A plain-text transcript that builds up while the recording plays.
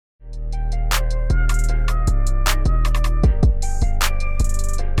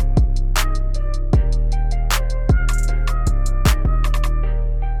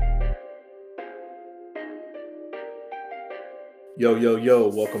Yo, yo, yo,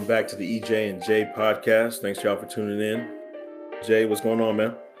 welcome back to the EJ and J podcast. Thanks y'all for tuning in. Jay, what's going on,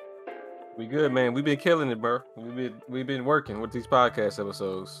 man? We good, man. We've been killing it, bro. We've been working with these podcast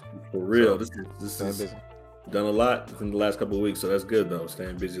episodes. For real, So, this is busy. done a lot in the last couple of weeks, so that's good though.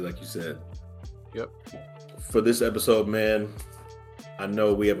 Staying busy, like you said. Yep. For this episode, man, I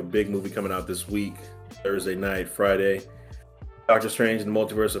know we have a big movie coming out this week, Thursday night, Friday. Doctor Strange and the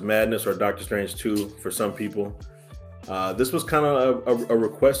Multiverse of Madness, or Doctor Strange 2 for some people. This was kind of a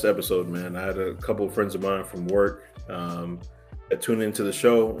request episode, man. I had a couple of friends of mine from work that tuned into the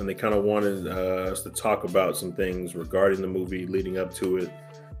show, and they kind of wanted us to talk about some things regarding the movie leading up to it.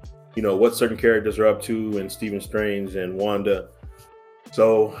 You know, what certain characters are up to in Stephen Strange and Wanda.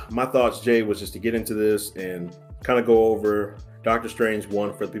 So my thoughts, Jay, was just to get into this and kind of go over Doctor Strange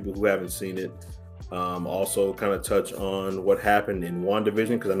 1 for the people who haven't seen it. Also kind of touch on what happened in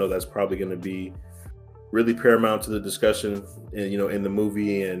WandaVision, because I know that's probably going to be really paramount to the discussion, in the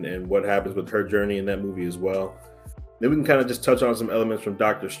movie and what happens with her journey in that movie as well. Then we can kind of just touch on some elements from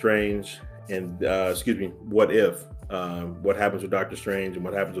Doctor Strange and, What If, what happens with Doctor Strange and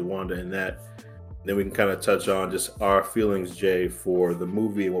what happens with Wanda in that. Then we can kind of touch on just our feelings, Jay, for the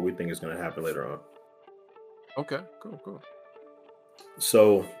movie and what we think is going to happen later on. Okay, cool.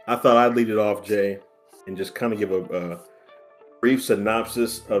 So I thought I'd lead it off, Jay, and just kind of give a brief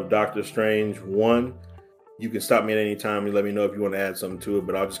synopsis of Doctor Strange 1. You can stop me at any time and let me know if you want to add something to it,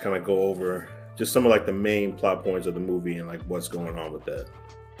 but I'll just kind of go over just some of like the main plot points of the movie and like what's going on with that.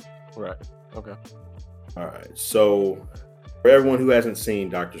 Right. Okay. All right. So for everyone who hasn't seen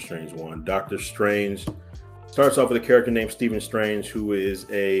Doctor Strange 1, Doctor Strange starts off with a character named Stephen Strange, who is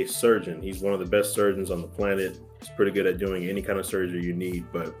a surgeon. He's one of the best surgeons on the planet. He's pretty good at doing any kind of surgery you need,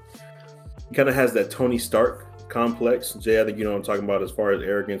 but he kind of has that Tony Stark complex. Jay, I think you know what I'm talking about as far as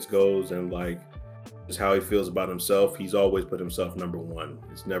arrogance goes and like just how he feels about himself. He's always put himself number one.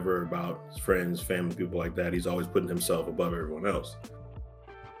 It's never about his friends, family, people like that. He's always putting himself above everyone else.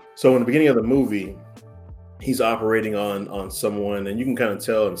 So in the beginning of the movie, he's operating on someone, and you can kind of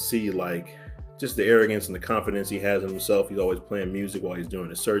tell and see like just the arrogance and the confidence he has in himself. He's always playing music while he's doing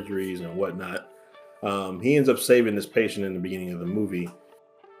his surgeries and whatnot. He ends up saving this patient in the beginning of the movie,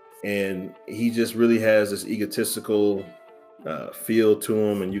 and he just really has this egotistical feel to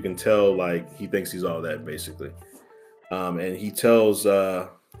him, and you can tell like he thinks he's all that basically. And he tells, I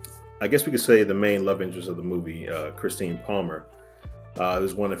guess we could say the main love interest of the movie, Christine Palmer,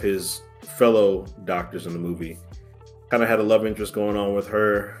 who's one of his fellow doctors in the movie, kind of had a love interest going on with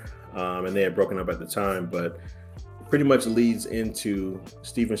her, and they had broken up at the time, but pretty much leads into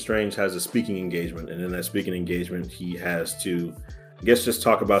Stephen Strange has a speaking engagement, and in that speaking engagement, he has to, I guess, just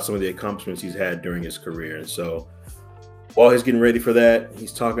talk about some of the accomplishments he's had during his career. And so while he's getting ready for that,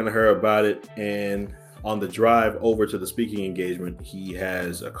 he's talking to her about it, and on the drive over to the speaking engagement, he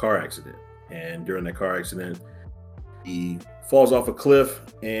has a car accident, and during that car accident, he falls off a cliff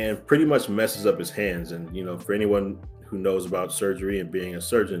and pretty much messes up his hands. And, you know, for anyone who knows about surgery and being a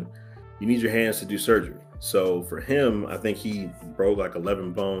surgeon, you need your hands to do surgery. So for him, I think he broke like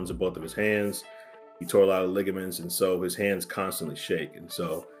 11 bones in both of his hands. He tore a lot of ligaments, and so his hands constantly shake. And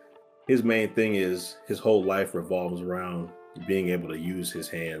so his main thing is his whole life revolves around being able to use his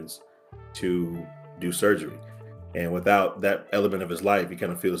hands to do surgery. And without that element of his life, he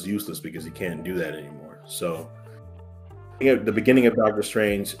kind of feels useless because he can't do that anymore. So the beginning of Doctor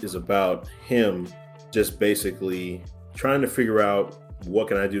Strange is about him just basically trying to figure out, what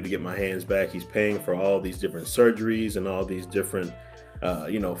can I do to get my hands back? He's paying for all these different surgeries and all these different,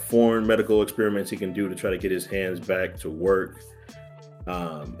 foreign medical experiments he can do to try to get his hands back to work.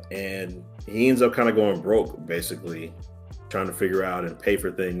 And he ends up kind of going broke, basically, trying to figure out and pay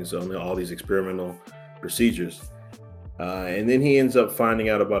for things on all these experimental procedures. And then he ends up finding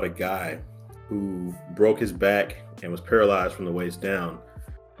out about a guy who broke his back and was paralyzed from the waist down.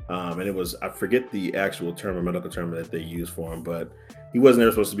 And it was, I forget the actual term or medical term that they used for him, but he wasn't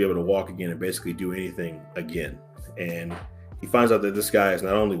ever supposed to be able to walk again and basically do anything again. And he finds out that this guy is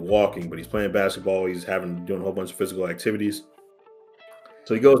not only walking, but he's playing basketball. He's doing a whole bunch of physical activities.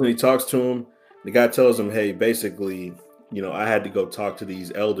 So he goes and he talks to him. The guy tells him, hey, basically, I had to go talk to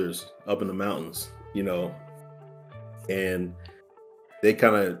these elders up in the mountains, and they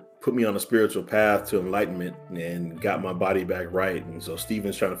kind of put me on a spiritual path to enlightenment and got my body back right. And so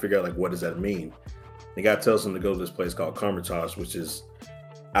Steven's trying to figure out, like, what does that mean? The guy tells him to go to this place called Carmitage, which is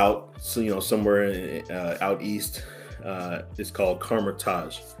out, somewhere out east. It's called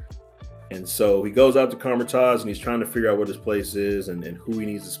Carmitage. And so he goes out to Carmitage and he's trying to figure out what this place is and who he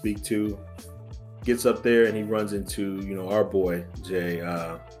needs to speak to. Gets up there and he runs into, our boy, Jay,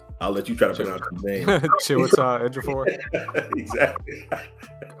 I'll let you try to pronounce his name. Chiwetel Ejiofor, Exactly.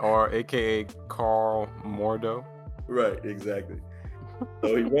 or AKA Carl Mordo. Right, exactly.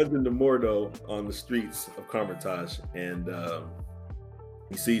 So he runs into Mordo on the streets of Carmitage, and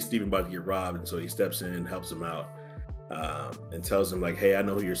he sees Stephen about to get robbed, and so he steps in and helps him out, and tells him like, "Hey, I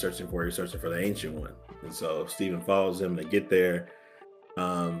know who you're searching for. You're searching for the Ancient One." And so Stephen follows him. They get there,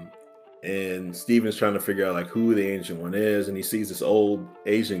 and Stephen's trying to figure out like who the Ancient One is, and he sees this old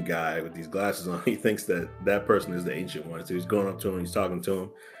Asian guy with these glasses on. He thinks that person is the Ancient One, so he's going up to him. He's talking to him.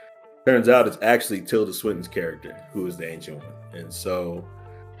 Turns out it's actually Tilda Swinton's character who is the Ancient One, and so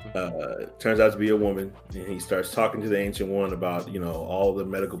it turns out to be a woman. And he starts talking to the Ancient One about all the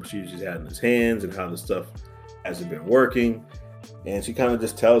medical procedures he's had in his hands and how the stuff hasn't been working. And she kind of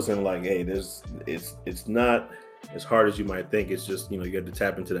just tells him like, "Hey, it's not as hard as you might think. It's just you have to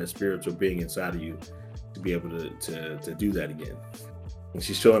tap into that spiritual being inside of you to be able to do that again." And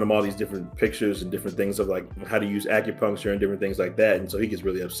she's showing him all these different pictures and different things of like how to use acupuncture and different things like that. And so he gets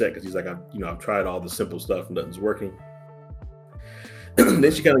really upset because he's like, I've tried all the simple stuff and nothing's working. Then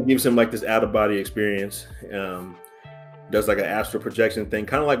she kind of gives him like this out of body experience, does like an astral projection thing,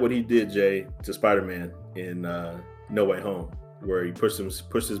 kind of like what he did, Jay, to Spider-Man in No Way Home, where he pushed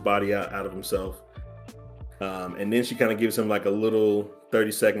his body out of himself. And then she kind of gives him like a little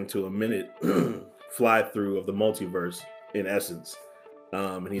 30-second to a minute fly through of the multiverse in essence.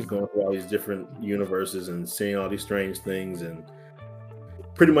 And he's going through all these different universes and seeing all these strange things. And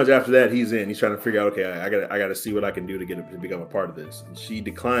pretty much after that, he's trying to figure out, okay, I got to see what I can do to become a part of this. And she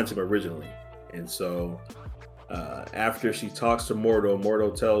declines him originally. And so after she talks to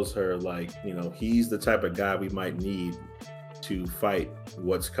Mordo tells her like, he's the type of guy we might need to fight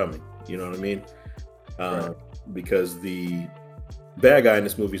what's coming. You know what I mean? Right. Because the bad guy in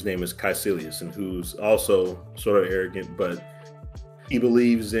this movie's name is Caecilius, and who's also sort of arrogant, but he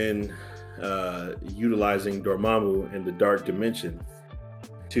believes in utilizing Dormammu and the dark dimension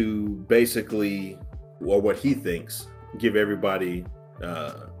to basically, or what he thinks, give everybody,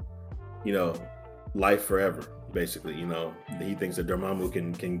 life forever. Basically, he thinks that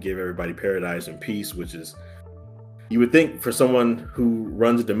Dormammu can give everybody paradise and peace, which is, you would think for someone who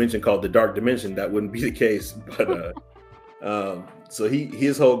runs a dimension called the dark dimension, that wouldn't be the case. But so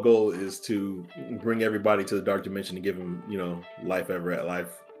his whole goal is to bring everybody to the dark dimension to give them, life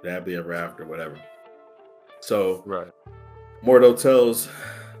happily ever after, whatever. So right. Mordo tells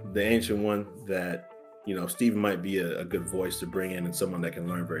the Ancient One that, Stephen might be a good voice to bring in and someone that can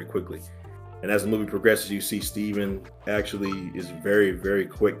learn very quickly. And as the movie progresses, you see Stephen actually is very, very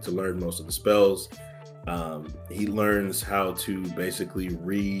quick to learn most of the spells. He learns how to basically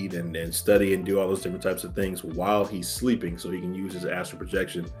read and study and do all those different types of things while he's sleeping, so he can use his astral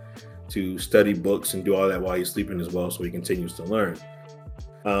projection to study books and do all that while he's sleeping as well, so he continues to learn.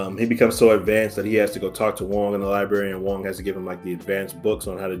 He becomes so advanced that he has to go talk to Wong in the library, and Wong has to give him like the advanced books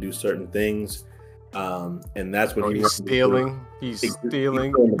on how to do certain things. And that's when he's stealing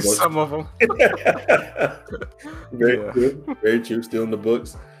some of them. Very true, stealing the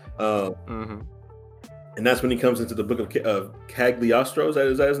books. And that's when he comes into the book of Cagliostro. Is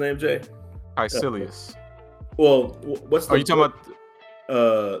that his name, Jay? Caecilius. Well, what's the? Are you talking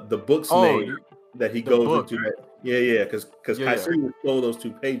about the book's name that he goes into? Right? Yeah, because Caecilius stole those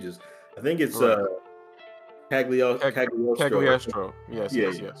 2 pages. I think it's Cagliostro. Cagliostro.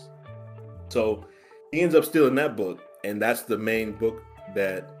 Yes. So he ends up stealing that book, and that's the main book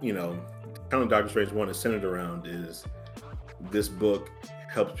that kind of Doctor Strange 1 is centered around. Is this book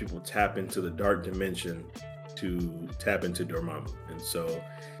helps people tap into the dark dimension to tap into Dormammu. And so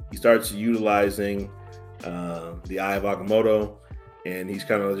he starts utilizing the Eye of Agamotto, and he's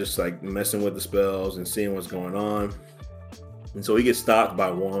kind of just like messing with the spells and seeing what's going on. And so he gets stopped by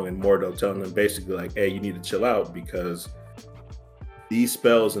Wong and Mordo, telling him basically like, hey, you need to chill out, because these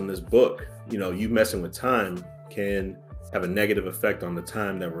spells in this book, you messing with time can have a negative effect on the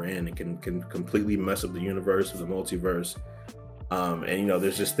time that we're in. It can completely mess up the universe or the multiverse. And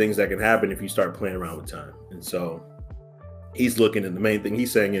there's just things that can happen if you start playing around with time. And so he's looking, and the main thing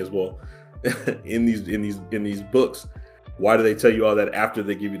he's saying is, well, in these books, why do they tell you all that after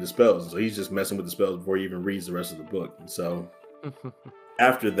they give you the spells? So he's just messing with the spells before he even reads the rest of the book. And so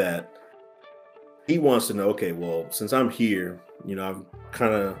after that, he wants to know, okay, well, since I'm here, I'm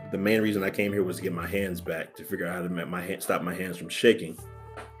kind of, the main reason I came here was to get my hands back, to figure out how to stop my hands from shaking.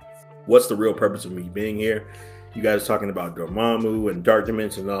 What's the real purpose of me being here? You guys are talking about Dormammu and Dark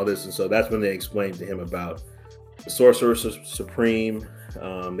Dimension and all this. And so that's when they explained to him about the Sorcerer Supreme.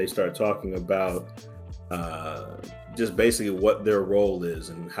 They start talking about just basically what their role is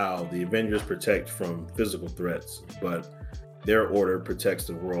and how the Avengers protect from physical threats. But their order protects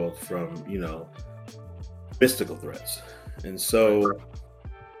the world from, mystical threats. And so,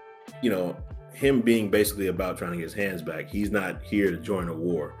 him being basically about trying to get his hands back, he's not here to join a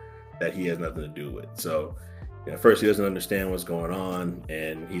war that he has nothing to do with. So at first he doesn't understand what's going on,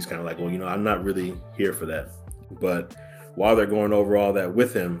 and he's kind of like, well, I'm not really here for that. But while they're going over all that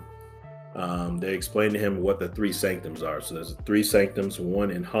with him, they explain to him what the 3 sanctums are. So there's 3 sanctums, one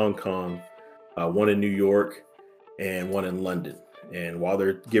in Hong Kong, one in New York, and one in London. And while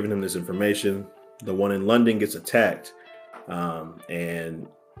they're giving him this information, the one in London gets attacked, and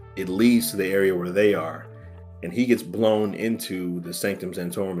it leads to the area where they are, and he gets blown into the Sanctum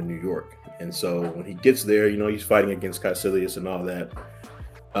Sanctorum in New York. And so when he gets there, he's fighting against Caecilius and all that.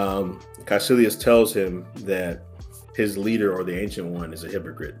 Caecilius tells him that his leader, or the Ancient One, is a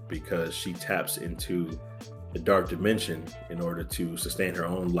hypocrite because she taps into the dark dimension in order to sustain her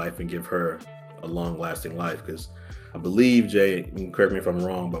own life and give her a long-lasting life. Because I believe, Jay, you can correct me if I'm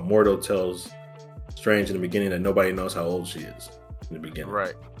wrong, but Mordo tells Strange in the beginning that nobody knows how old she is in the beginning.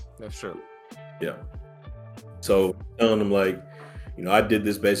 Right. That's true. Yeah. So telling him like, I did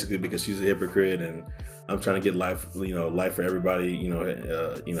this basically because she's a hypocrite, and I'm trying to get life, life for everybody,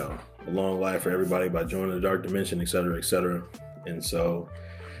 a long life for everybody by joining the dark dimension, et cetera, et cetera. And so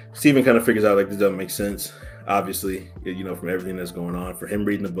Steven kind of figures out like this doesn't make sense. Obviously, from everything that's going on, for him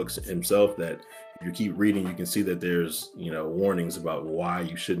reading the books himself, that if you keep reading, you can see that there's, warnings about why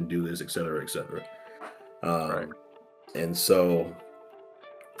you shouldn't do this, et cetera, et cetera. Right. And so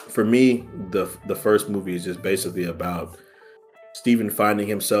for me, the first movie is just basically about Stephen finding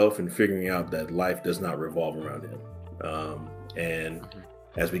himself and figuring out that life does not revolve around him. And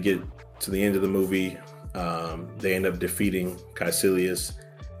as we get to the end of the movie, they end up defeating Caecilius,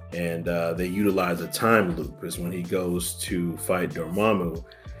 and they utilize a time loop. Because when he goes to fight Dormammu,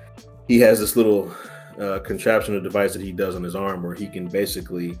 he has this little contraption or device that he does on his arm where he can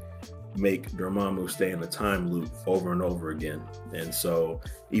basically make Dormammu stay in a time loop over and over again. And so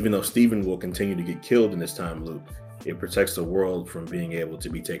even though Stephen will continue to get killed in this time loop, it protects the world from being able to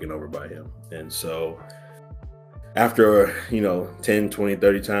be taken over by him. And so after, 10, 20,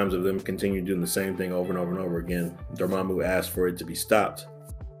 30 times of them continue doing the same thing over and over and over again, Dormammu asks for it to be stopped.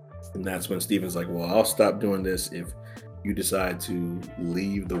 And that's when Stephen's like, well, I'll stop doing this if you decide to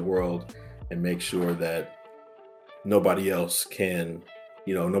leave the world and make sure that nobody else can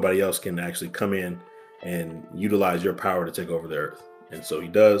actually come in and utilize your power to take over the earth. And so he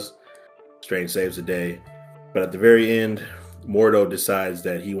does. Strange saves the day. But at the very end, Mordo decides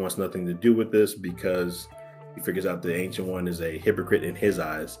that he wants nothing to do with this because he figures out the Ancient One is a hypocrite in his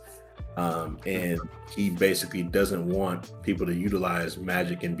eyes. And he basically doesn't want people to utilize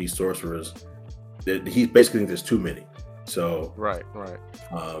magic and be sorcerers. He basically thinks there's too many. So right.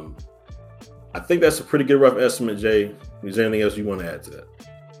 I think that's a pretty good rough estimate, Jay. Is there anything else you want to add to that?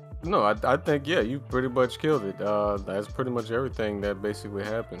 No, I think, yeah, you pretty much killed it. That's pretty much everything that basically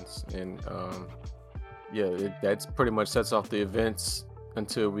happens. And that's pretty much sets off the events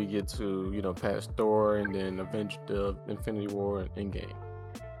until we get to, past Thor and then the Infinity War and Endgame.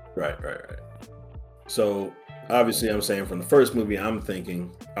 Right. So obviously I'm saying from the first movie, I'm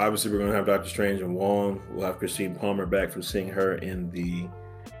thinking, obviously we're going to have Doctor Strange and Wong. We'll have Christine Palmer back from seeing her in the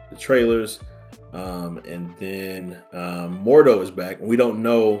trailers. And then Mordo is back. And we don't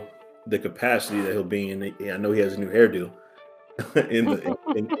know the capacity that he'll be in. I know he has a new hairdo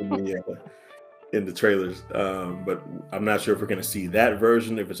in the trailers, but I'm not sure if we're going to see that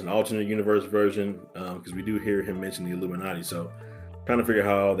version, if it's an alternate universe version, because we do hear him mention the Illuminati. So trying to figure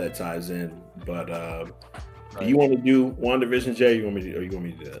how all that ties in. But do you want to do WandaVision, Jay? Or you want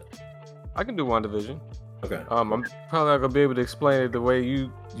me to do that? I can do WandaVision. Okay. I'm probably not gonna be able to explain it the way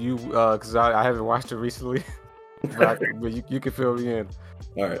you because I haven't watched it recently, but you can fill me in.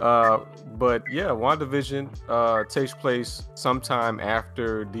 All right. But yeah, WandaVision takes place sometime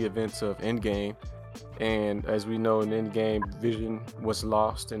after the events of Endgame, and as we know, in Endgame, Vision was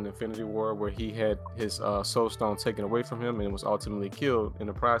lost in Infinity War, where he had his Soul Stone taken away from him and was ultimately killed in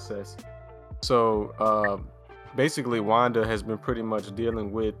the process. So basically, Wanda has been pretty much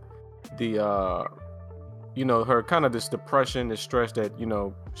dealing with the her kind of this depression, this stress that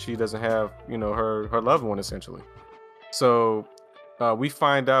she doesn't have her loved one, essentially. So we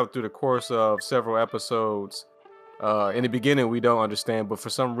find out through the course of several episodes. In the beginning we don't understand, but for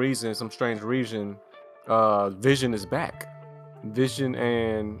some reason, some strange reason, Vision is back. Vision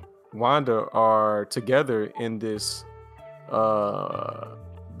and Wanda are together in this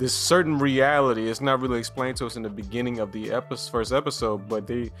certain reality. It's not really explained to us in the beginning of the first episode, but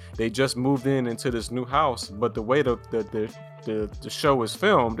they just moved into this new house. But the way the show is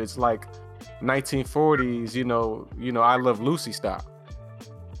filmed, it's like 1940s, I Love Lucy style.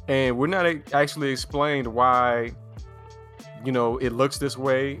 And we're not actually explained why, it looks this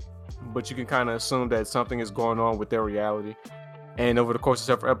way, but you can kind of assume that something is going on with their reality. And over the course of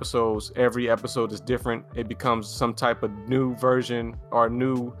several episodes, every episode is different. It becomes some type of new version or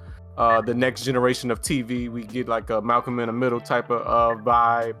the next generation of TV. We get like a Malcolm in the Middle type of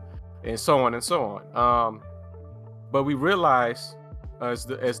vibe, and so on and so on. But we realize as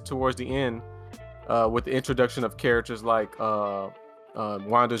towards the end, with the introduction of characters like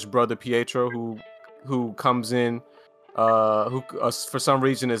Wanda's brother Pietro, who comes in, who for some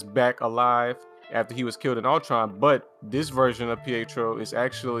reason is back alive after he was killed in Ultron. But this version of Pietro is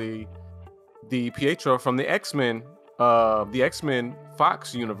actually the Pietro from the X-Men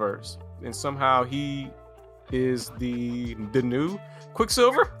Fox universe, and somehow he is the new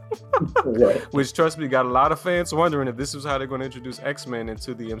Quicksilver. Right. Which, trust me, got a lot of fans wondering if this is how they're going to introduce X-Men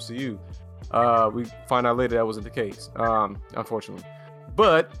into the MCU. We find out later that wasn't the case, unfortunately.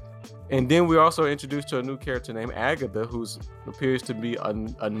 And then we're also introduced to a new character named Agatha, who appears to be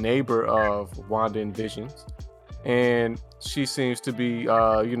a neighbor of Wanda and Vision's. And she seems to be,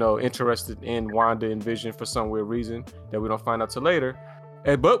 interested in Wanda and Vision for some weird reason that we don't find out till later.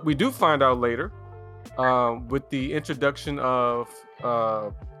 But we do find out later with the introduction of,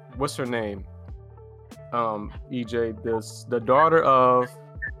 what's her name? EJ, the daughter of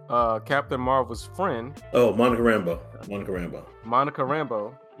Captain Marvel's friend. Oh, Monica Rambeau. Monica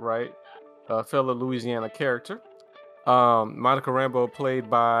Rambeau, right? A fellow Louisiana character. Monica Rambeau, played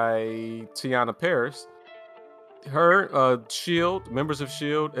by Tiana Paris. Her Shield, members of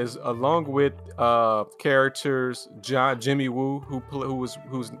Shield, is along with characters Jimmy Woo, who's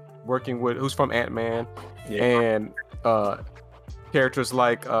from Ant-Man, yeah. And characters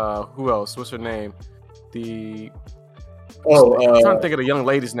like who else? What's her name? I'm trying to think of the young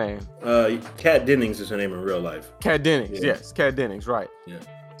lady's name. Kat Dennings is her name in real life. Kat Dennings, yeah. Yes, Kat Dennings, right? Yeah.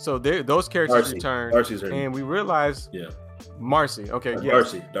 So those characters return. Darcy's her name. And we realize, yeah, Marcy. Okay,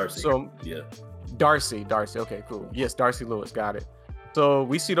 yes. Darcy. So yeah. Darcy. Okay, cool. Yes, Darcy Lewis. Got it. So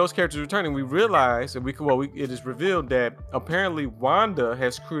we see those characters returning. We realize, and it is revealed that apparently Wanda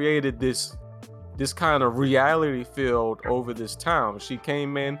has created this kind of reality field over this town. She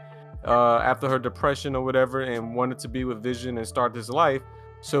came in after her depression or whatever and wanted to be with Vision and start this life.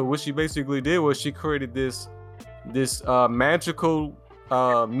 So what she basically did was she created this magical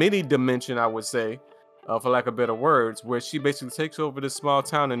mini dimension, I would say, for lack of better words, where she basically takes over this small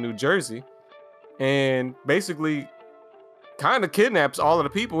town in New Jersey and basically kind of kidnaps all of the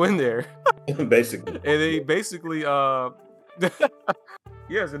people in there. Basically. And they basically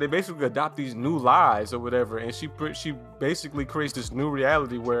yes, and they basically adopt these new lives or whatever, and she basically creates this new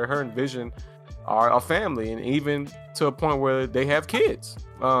reality where her and Vision are a family, and even to a point where they have kids,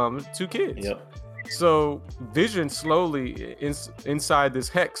 2 kids. Yep. So Vision slowly inside this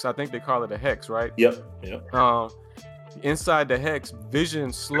hex, I think they call it a hex, right? Yep. Inside the hex,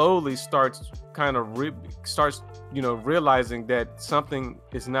 Vision slowly starts realizing that something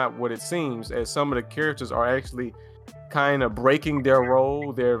is not what it seems, as some of the characters are actually kind of breaking their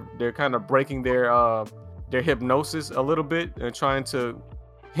role. They're kind of breaking their hypnosis a little bit and trying to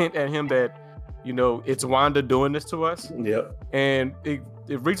hint at him that, it's Wanda doing this to us. Yep. And it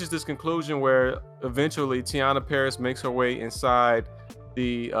reaches this conclusion where eventually Tiana Paris makes her way inside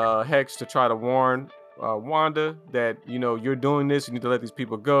the hex to try to warn Wanda that, you're doing this, you need to let these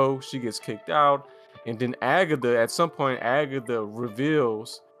people go. She gets kicked out. And then at some point, Agatha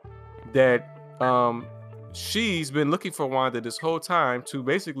reveals that she's been looking for Wanda this whole time to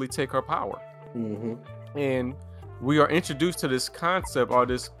basically take her power. Mm-hmm. And we are introduced to this concept, or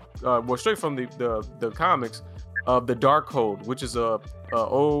this, straight from the comics, of the Darkhold, which is a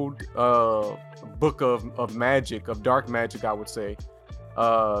old book of magic, of dark magic, I would say,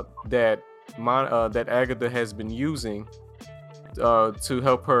 that Agatha has been using to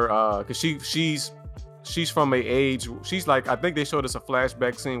help her, because she's from a age, she's like, I think they showed us a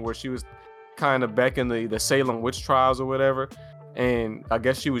flashback scene where she was kind of back in the Salem witch trials or whatever, and I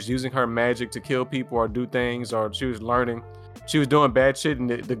guess she was using her magic to kill people or do things, or she was doing bad shit, and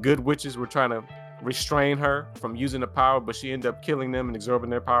the good witches were trying to restrain her from using the power, but she ended up killing them and absorbing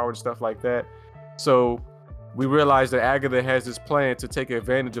their power and stuff like that. So we realized that Agatha has this plan to take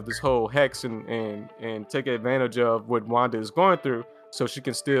advantage of this whole hex and take advantage of what Wanda is going through, so she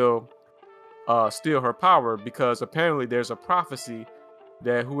can still steal her power, because apparently there's a prophecy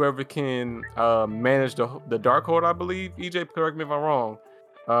that whoever can manage the Darkhold, I believe, EJ, correct me if I'm wrong,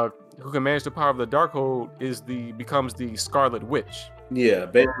 who can manage the power of the Darkhold becomes the Scarlet Witch. Yeah,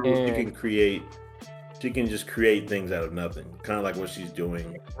 basically you can create She can just create things out of nothing, kind of like what she's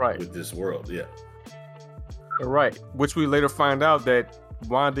doing with this world. Yeah. Right. Which we later find out that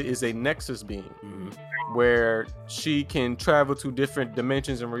Wanda is a Nexus being, where she can travel to different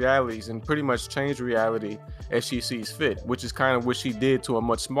dimensions and realities and pretty much change reality as she sees fit, which is kind of what she did to a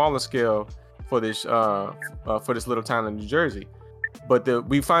much smaller scale for this little town in New Jersey. But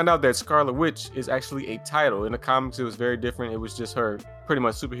we find out that Scarlet Witch is actually a title. In the comics, it was very different. It was just her pretty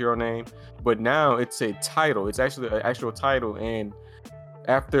much superhero name. But now it's a title. It's actually an actual title. And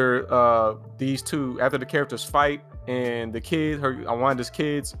after after the characters fight and the kids, Wanda's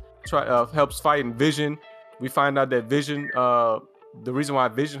kids, helps fight in Vision, we find out that Vision, the reason why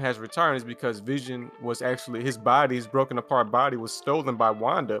Vision has returned is because Vision was actually, his broken apart body was stolen by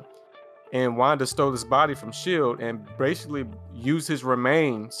Wanda. And Wanda stole his body from S.H.I.E.L.D. and basically used his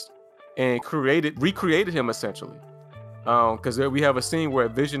remains and recreated him essentially. Because we have a scene where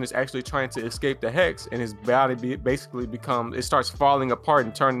Vision is actually trying to escape the Hex, and his body basically it starts falling apart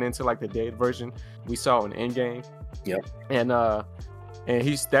and turning into like the dead version we saw in Endgame. Yep. And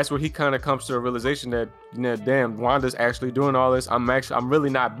that's where he kind of comes to a realization that, damn, Wanda's actually doing all this. I'm really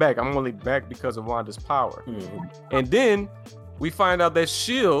not back. I'm only back because of Wanda's power. And then we find out that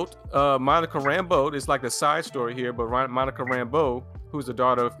S.H.I.E.L.D., Monica Rambeau, is like a side story here, but Monica Rambeau, who's the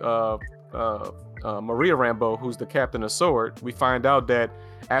daughter of Maria Rambeau, who's the captain of S.W.O.R.D., we find out that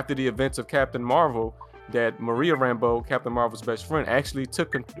after the events of Captain Marvel, that Maria Rambeau, Captain Marvel's best friend, actually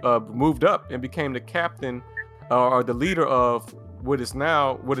moved up and became the captain or the leader of what is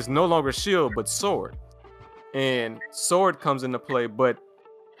no longer S.H.I.E.L.D., but S.W.O.R.D. And S.W.O.R.D. comes into play, but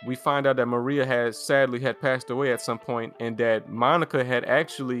we find out that Maria had passed away at some point, and that Monica had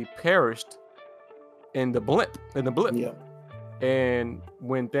actually perished in the blip. Yeah. And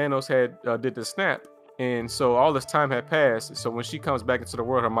when Thanos did the snap, and so all this time had passed. So when she comes back into the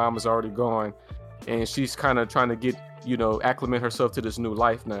world, her mom is already gone, and she's kind of trying to get, acclimate herself to this new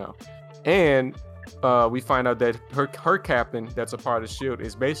life now. And we find out that her captain, that's a part of S.H.I.E.L.D.,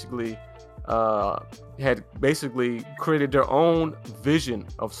 is basically had created their own vision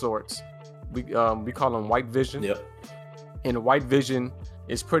of sorts. We call them White Vision. Yep. And White Vision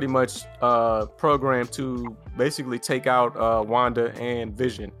is pretty much programmed to basically take out Wanda and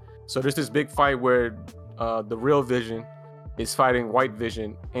Vision. So there's this big fight where the real Vision is fighting White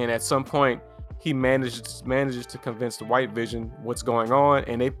Vision, and at some point he manages to convince the White Vision what's going on,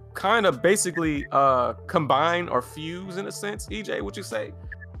 and they kind of basically combine or fuse in a sense. EJ, what you say?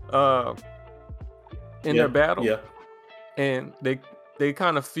 In their battle. Yeah. And they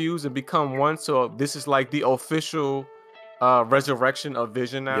kind of fuse and become one. So this is like the official resurrection of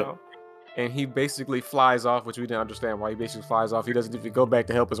Vision now. Yep. And he basically flies off, which we didn't understand why he basically flies off. He doesn't even go back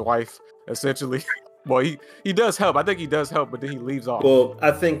to help his wife, essentially. Well, he does help. I think he does help, but then he leaves off. Well,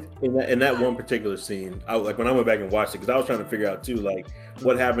 I think in that one particular scene, when I went back and watched it, because I was trying to figure out too, like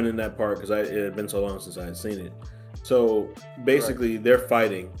what happened in that part, because it had been so long since I had seen it. So basically, they're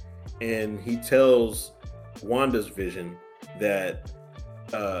fighting, and he tells Wanda's Vision that,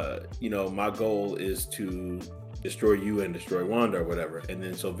 my goal is to destroy you and destroy Wanda or whatever. And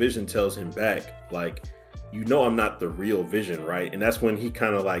then so Vision tells him back, like, I'm not the real Vision, right? And that's when he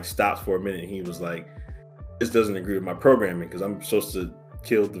kind of like stops for a minute, and he was like, this doesn't agree with my programming, because I'm supposed to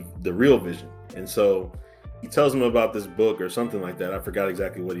kill the real Vision. And so he tells him about this book or something like that. I forgot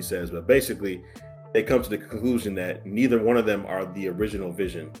exactly what he says, but basically they come to the conclusion that neither one of them are the original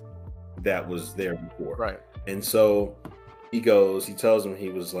Vision that was there before. Right. And so he tells him, he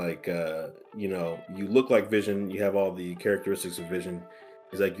was like, you look like Vision, you have all the characteristics of Vision.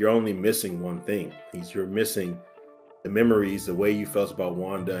 He's like, you're only missing one thing. You're missing the memories, the way you felt about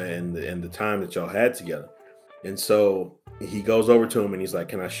Wanda and the time that y'all had together. And so he goes over to him and he's like,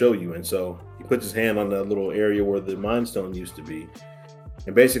 can I show you? And so he puts his hand on the little area where the Mind Stone used to be.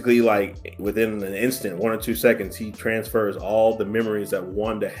 And basically, like, within an instant, 1 or 2 seconds, he transfers all the memories that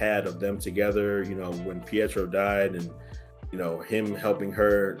Wanda had of them together, when Pietro died, and, him helping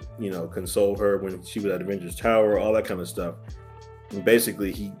her, console her when she was at Avengers Tower, all that kind of stuff. And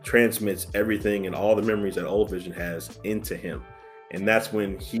basically, he transmits everything and all the memories that old Vision has into him. And that's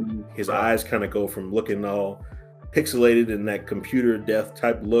when his eyes kind of go from looking all pixelated in that computer death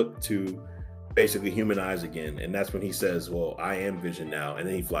type look to basically human eyes again. And that's when he says, well, I am Vision now. And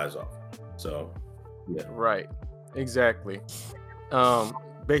then he flies off. So, yeah. Right. Exactly.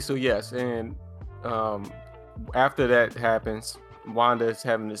 Basically, yes. And after that happens, Wanda is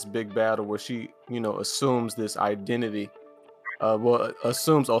having this big battle where she, assumes this identity.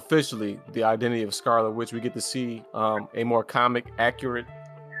 Assumes officially the identity of Scarlet Witch. We get to see a more comic accurate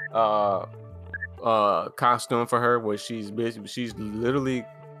costume for her, where she's literally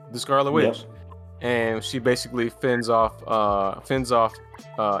the Scarlet Witch. and she basically fends off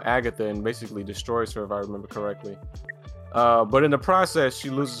Agatha and basically destroys her, if I remember correctly. But in the process, she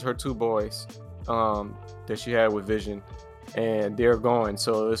loses her 2 boys that she had with Vision, and they're gone.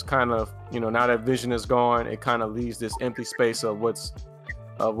 So it's kind of, now that Vision is gone, it kind of leaves this empty space of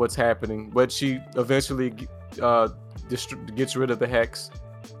what's happening. But she eventually gets rid of the Hex,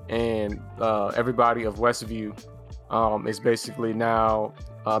 and everybody of Westview is basically now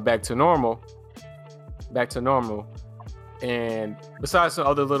back to normal. And besides some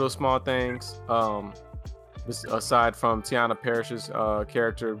other little small things, aside from Tiana Parrish's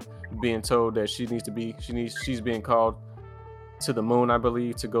character being told that she's being called to the moon, I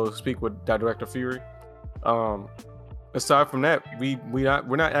believe, to go speak with Director Fury. Aside from that,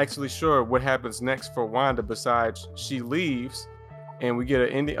 we're not actually sure what happens next for Wanda. Besides, she leaves, and we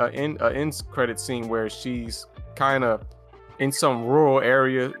get an end credit scene where she's kind of in some rural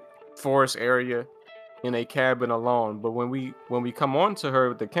area, forest area, in a cabin alone. But when we come on to her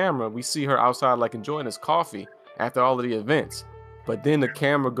with the camera, we see her outside, like, enjoying his coffee after all of the events. But then the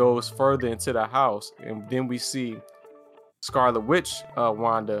camera goes further into the house, and then we see Scarlet Witch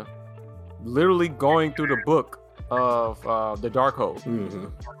Wanda literally going through the book of the Darkhold. Mm-hmm.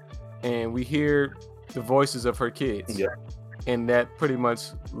 And we hear the voices of her kids. Yep. And that pretty much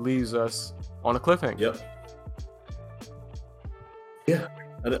leaves us on a cliffhanger. Yep. Yeah.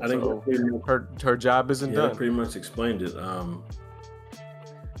 I think her job isn't done. Pretty much explained it.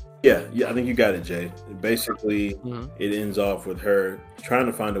 Yeah, I think you got it, Jay. Basically, It ends off with her trying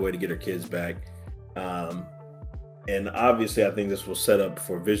to find a way to get her kids back. And obviously, I think this will set up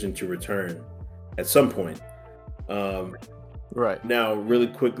for Vision to return at some point. Right. Now, really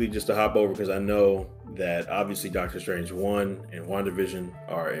quickly, just to hop over, because I know that obviously Doctor Strange 1 and WandaVision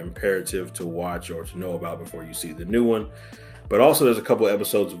are imperative to watch or to know about before you see the new one. But also, there's a couple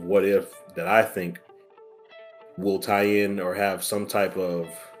episodes of What If that I think will tie in or have some type of,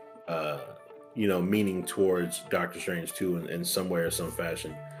 meaning towards Doctor Strange 2 in some way or some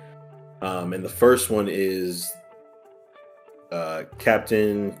fashion. And the first one is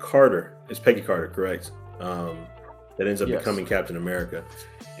Captain Carter. It's Peggy Carter, correct? That ends up becoming Captain America.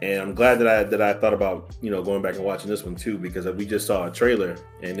 And I'm glad that I thought about, going back and watching this one too, because we just saw a trailer,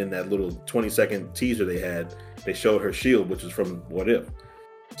 and in that little 20-second teaser they showed her shield, which is from What If.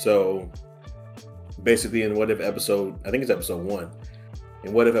 So basically in What If episode, I think it's episode 1.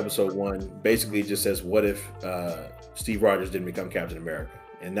 In What If episode 1, basically it just says, what if Steve Rogers didn't become Captain America?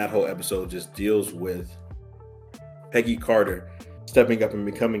 And that whole episode just deals with Peggy Carter stepping up and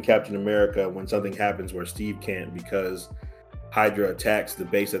becoming Captain America when something happens where Steve can't, because Hydra attacks the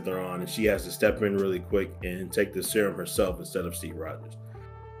base that they're on, and she has to step in really quick and take the serum herself instead of Steve Rogers.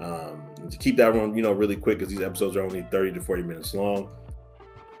 To keep that one, really quick, because these episodes are only 30 to 40 minutes long.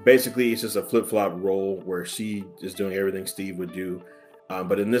 Basically, it's just a flip-flop role where she is doing everything Steve would do.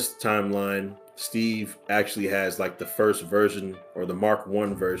 But in this timeline, Steve actually has like the first version, or the Mark I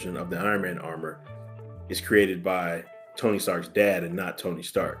version of the Iron Man armor is created by Tony Stark's dad and not Tony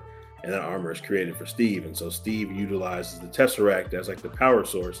Stark. And that armor is created for Steve. And so Steve utilizes the Tesseract as like the power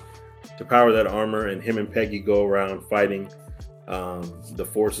source to power that armor. And him and Peggy go around fighting the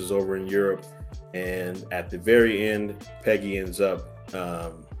forces over in Europe. And at the very end, Peggy ends up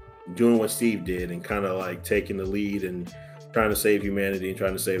doing what Steve did and kind of like taking the lead and trying to save humanity and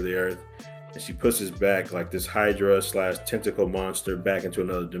trying to save the Earth. And she pushes back like this Hydra / tentacle monster back into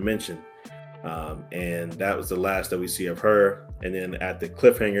another dimension. And that was the last that we see of her. And then at the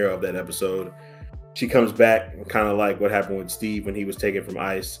cliffhanger of that episode, she comes back, and kind of like what happened with Steve when he was taken from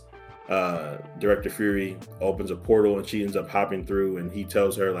ice. Director Fury opens a portal and she ends up hopping through, and he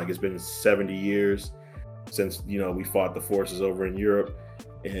tells her like it's been 70 years since we fought the forces over in Europe.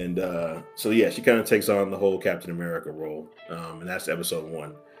 And so yeah, she kind of takes on the whole Captain America role, and that's episode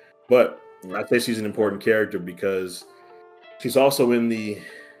 1. But I say she's an important character because she's also in the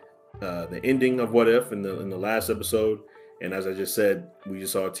ending of What If in the last episode. And as I just said, we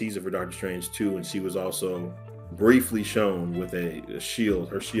just saw a teaser for Doctor Strange 2, and she was also briefly shown with her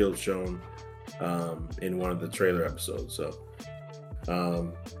shield shown in one of the trailer episodes.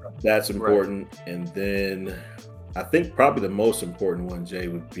 So that's important. Right. And then I think probably the most important one, Jay,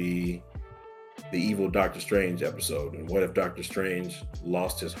 would be the evil Doctor Strange episode. And what if Doctor Strange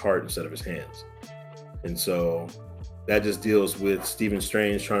lost his heart instead of his hands? And so that just deals with Stephen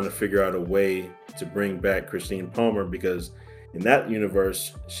Strange trying to figure out a way to bring back Christine Palmer, because in that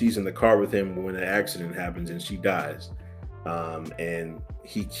universe, she's in the car with him when an accident happens and she dies. And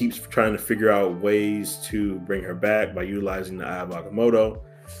he keeps trying to figure out ways to bring her back by utilizing the Eye of Agamotto.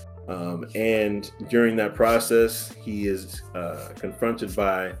 And during that process, he is confronted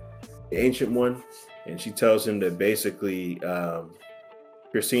by the Ancient One, and she tells him that basically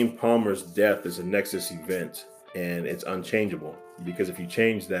Christine Palmer's death is a Nexus event, and it's unchangeable, because if you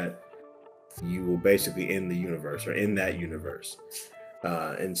change that, you will basically end the universe, or in that universe.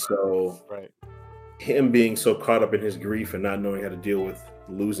 And so Right. him being so caught up in his grief and not knowing how to deal with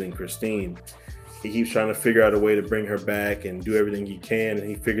losing Christine, he keeps trying to figure out a way to bring her back and do everything he can. And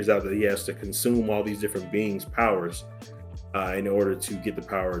he figures out that he has to consume all these different beings' powers in order to get the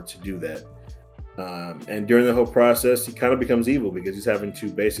power to do that. And during the whole process, he kind of becomes evil because he's having to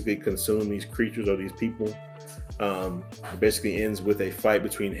basically consume these creatures or these people. It basically ends with a fight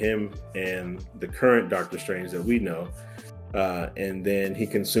between him and the current Doctor Strange that we know. And then he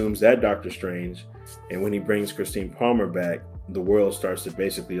consumes that Doctor Strange. And when he brings Christine Palmer back, the world starts to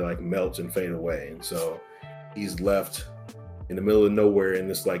basically like melt and fade away. And so he's left in the middle of nowhere in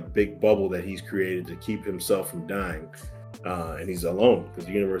this like big bubble that he's created to keep himself from dying. And he's alone because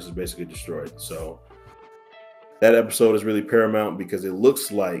the universe is basically destroyed. So that episode is really paramount because it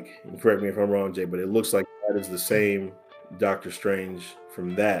looks like, and correct me if I'm wrong, Jay, but it looks like that is the same Doctor Strange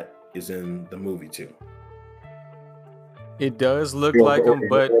from that is in the movie too. It does look like him,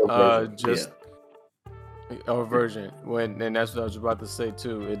 but just our version. And that's what I was about to say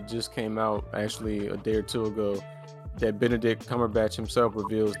too. It just came out actually a day or two ago that Benedict Cumberbatch himself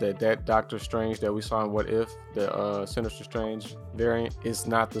reveals that Doctor Strange that we saw in What If, the Sinister Strange variant, is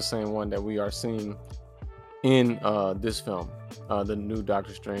not the same one that we are seeing in this film, the new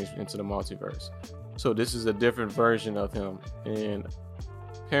Doctor Strange Into the Multiverse. So this is a different version of him, and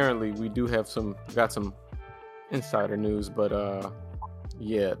apparently we do have got some insider news, but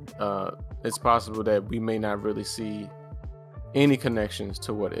it's possible that we may not really see any connections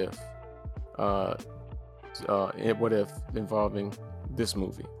to What If. What If involving this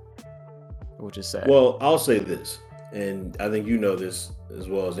movie, which is sad. Well, I'll say this, and I think you know this as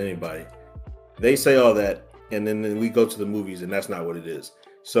well as anybody. They say all that, and then we go to the movies, and that's not what it is.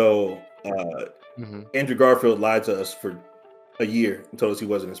 So Andrew Garfield lied to us for a year and told us he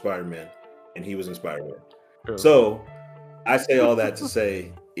wasn't in Spider-Man, and he was in Spider-Man. Sure. So I say all that to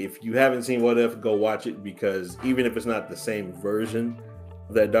say, if you haven't seen What If, go watch it, because even if it's not the same version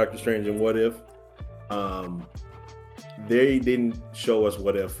of that Doctor Strange in What If, they didn't show us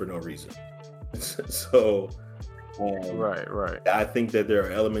What If for no reason. So right. I think that there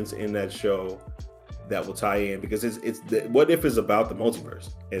are elements in that show that will tie in, because What If is about the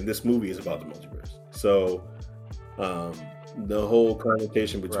multiverse, and this movie is about the multiverse. So the whole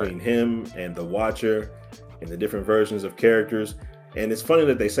conversation between him and the Watcher and the different versions of characters, and it's funny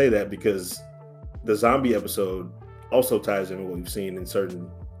that they say that because the zombie episode also ties in what we've seen in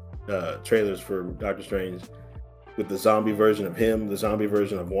certain trailers for Doctor Strange, with the zombie version of him, the zombie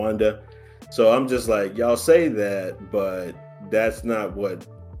version of Wanda. So I'm just like, y'all say that, but that's not what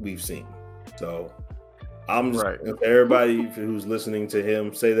we've seen. So I'm just, everybody who's listening to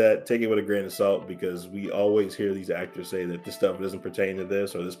him say that, take it with a grain of salt, because we always hear these actors say that this stuff doesn't pertain to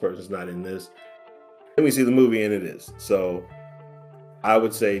this, or this person's not in this. And we see the movie and it is. So I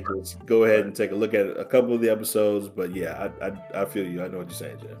would say just go ahead and take a look at a couple of the episodes. But yeah, I feel you. I know what you're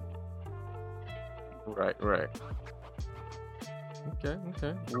saying, Jay. Right.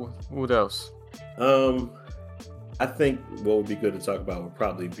 Okay. What else? I think what would be good to talk about would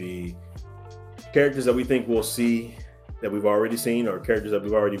probably be characters that we think we'll see that we've already seen, or characters that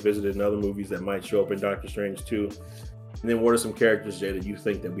we've already visited in other movies that might show up in Doctor Strange 2. And then what are some characters, Jay, that you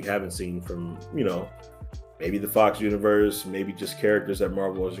think that we haven't seen from, maybe the Fox universe, maybe just characters that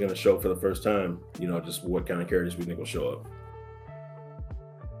Marvel is going to show for the first time, just what kind of characters we think will show up?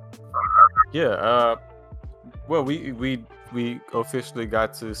 Yeah, well, we officially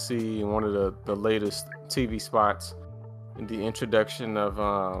got to see in one of the latest TV spots the introduction of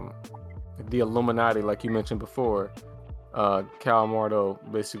the Illuminati, like you mentioned before. Cal Mordo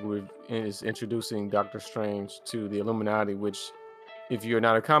basically is introducing Doctor Strange to the Illuminati, which, if you're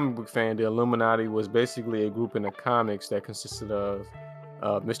not a comic book fan, the Illuminati was basically a group in the comics that consisted of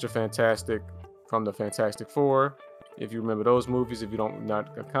Mr. Fantastic from the Fantastic Four, if you remember those movies, if you don't,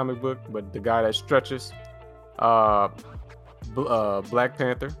 not a comic book, but the guy that stretches, Black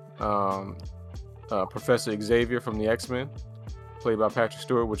Panther, Professor Xavier from the X-Men, played by Patrick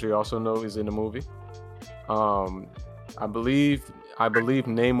Stewart, which we also know is in the movie. I believe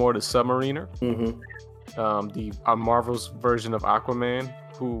Namor the Submariner, the Marvel's version of Aquaman,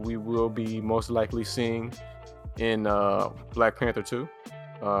 who we will be most likely seeing in Black Panther 2,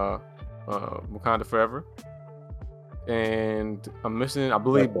 Wakanda Forever. And I'm missing, I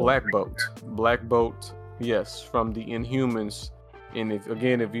believe, Black Bolt, yes, from the Inhumans And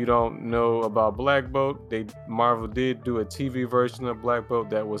if you don't know about Black Bolt, Marvel did do a TV version of Black Bolt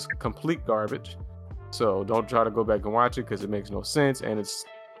that was complete garbage. So don't try to go back and watch it because it makes no sense and it's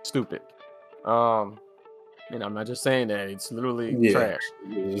stupid. And I'm not just saying that; it's literally trash.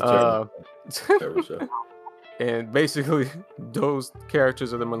 And basically, those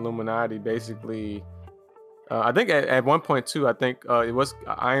characters of the Illuminati basically. I think at one point too, I think it was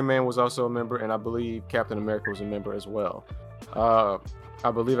Iron Man was also a member, and I believe Captain America was a member as well. I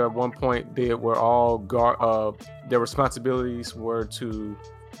believe at one point they were all their responsibilities were to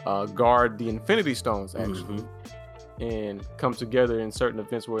guard the Infinity Stones actually, and come together in certain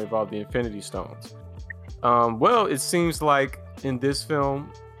events where involve the Infinity Stones. Well, it seems like in this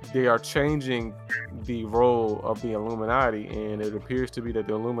film they are changing the role of the Illuminati, and it appears to be that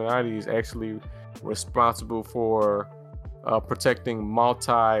the Illuminati is actually responsible for protecting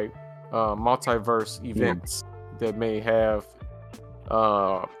multiverse events that may have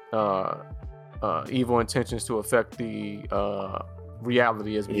evil intentions to affect the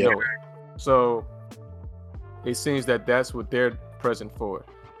reality as we know it. So it seems that that's what they're present for.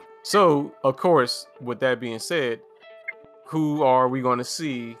 So of course, with that being said, who are we going to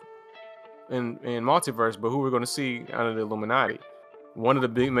see in Multiverse, but who we're going to see out of the Illuminati? One of the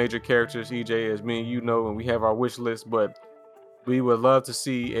big major characters, EJ, as me and you know, and we have our wish list, but we would love to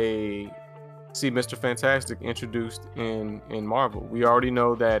see Mr. Fantastic introduced in Marvel. We already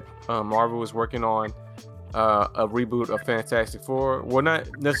know that Marvel is working on a reboot of Fantastic Four. Well, not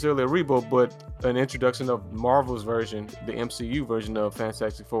necessarily a reboot, but an introduction of Marvel's version, the MCU version of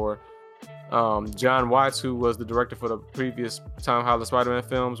Fantastic Four. John Watts, who was the director for the previous Tom Holland Spider-Man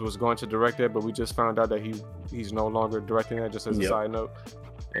films, was going to direct that, but we just found out that he's no longer directing that, just as a side note,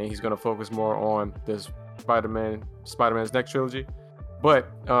 and he's going to focus more on this Spider-Man's next trilogy. But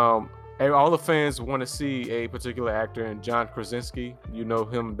all the fans want to see a particular actor, in John Krasinski. You know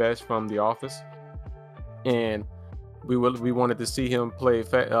him best from The Office, and we wanted to see him play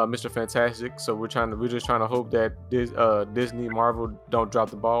Mr. Fantastic. So we're just trying to hope that Disney Marvel don't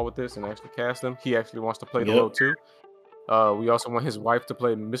drop the ball with this and actually cast him. He actually wants to play the role too. We also want his wife to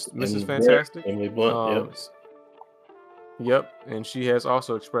play Mrs. Fantastic. Emily Blunt. Yep, and she has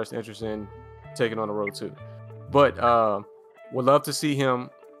also expressed interest in taking on the role too. But would love to see him.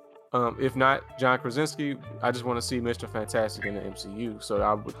 If not John Krasinski, I just want to see Mr. Fantastic in the MCU. So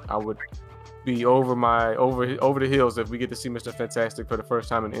I would be over the hills if we get to see Mr. Fantastic for the first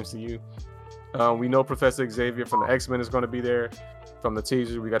time in the MCU. We know Professor Xavier from the X-Men is going to be there. From the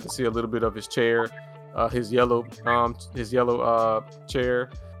teaser, we got to see a little bit of his chair, his yellow chair,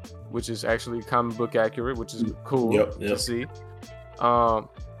 which is actually comic book accurate, which is cool to see.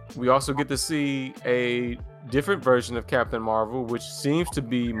 We also get to see a different version of Captain Marvel, which seems to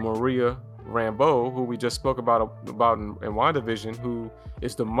be Maria Rambeau, who we just spoke about in WandaVision, who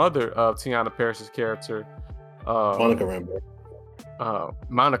is the mother of Tiana Paris's character, Monica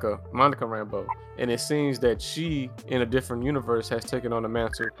Rambeau. And it seems that she, in a different universe, has taken on the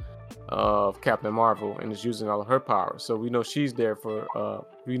mantle of Captain Marvel and is using all of her powers. So we know she's there for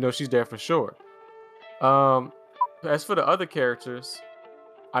sure. As for the other characters,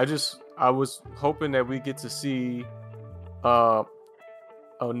 I was hoping that we get to see a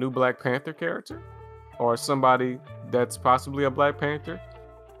new Black Panther character, or somebody that's possibly a Black Panther.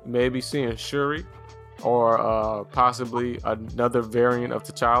 Maybe seeing Shuri, or possibly another variant of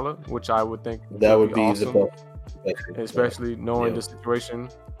T'Challa, which I would think that would be awesome, the best, especially knowing the situation.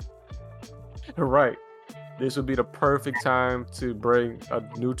 Right. This would be the perfect time to bring a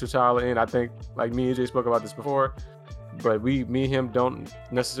new T'Challa in. I think, like me and Jay spoke about this before, but me and him don't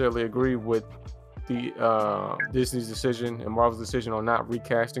necessarily agree with the Disney's decision and Marvel's decision on not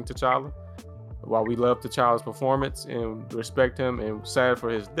recasting T'Challa. While we love T'Challa's performance and respect him and sad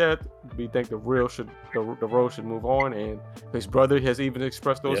for his death, we think the role should move on, and his brother has even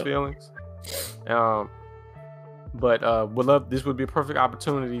expressed those feelings. But this would be a perfect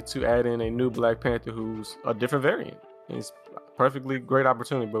opportunity to add in a new Black Panther who's a different variant. And it's a perfectly great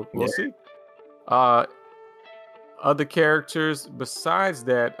opportunity, but we'll see. Other characters besides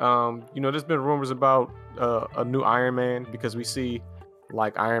that, there's been rumors about a new Iron Man, because we see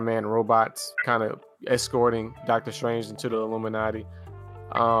like Iron Man robots kind of escorting Doctor Strange into the Illuminati.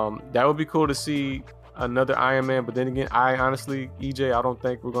 That would be cool to see another Iron Man, but then again, I honestly, EJ, I don't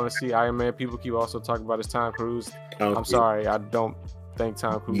think we're going to see Iron Man. People keep also talking about his Tom Cruise. I'm sorry, I don't think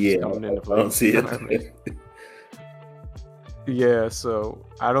Tom Cruise is coming into play. I don't see it. Yeah, so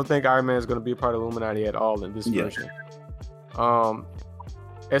I don't think Iron Man is going to be a part of Illuminati at all in this version.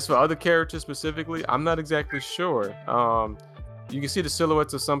 As for other characters specifically, I'm not exactly sure. You can see the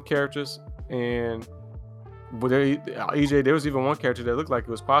silhouettes of some characters, and but EJ, there was even one character that looked like it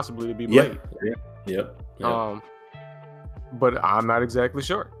was possibly to be Blade. Yep. But I'm not exactly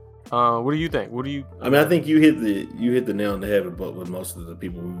sure. What do you think? I mean, I think you hit the nail on the head with most of the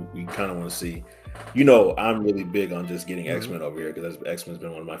people we kind of want to see. I'm really big on just getting X-Men over here because X-Men's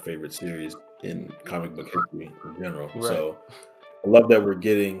been one of my favorite series in comic book history in general. Right. So I love that we're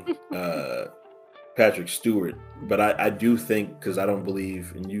getting Patrick Stewart, but I do think, because I don't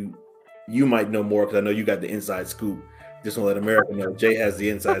believe, and you might know more because I know you got the inside scoop. Just want to let America know Jay has the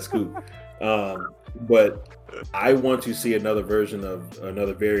inside scoop. But I want to see another variant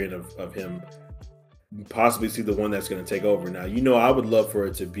of him, possibly see the one that's going to take over. Now, I would love for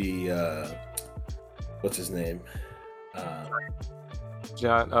it to be what's his name?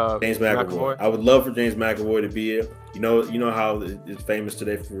 James McAvoy. I would love for James McAvoy to be it. You know how it's famous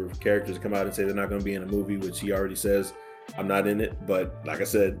today for characters to come out and say they're not going to be in a movie, which he already says, I'm not in it. But like I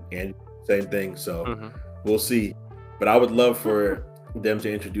said, and same thing. So we'll see. But I would love for them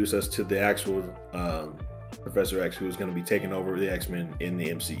to introduce us to the actual Professor X, who is going to be taking over the X-Men in the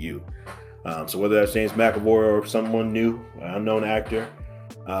MCU. So whether that's James McAvoy or someone new, unknown actor,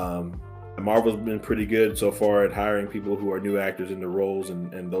 Marvel's been pretty good so far at hiring people who are new actors into roles,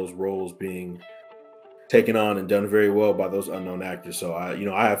 and those roles being taken on and done very well by those unknown actors. So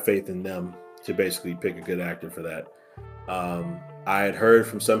I have faith in them to basically pick a good actor for that. I had heard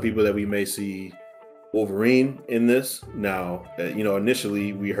from some people that we may see Wolverine in this. Now,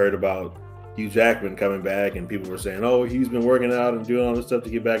 initially we heard about Hugh Jackman coming back, and people were saying, "Oh, he's been working out and doing all this stuff to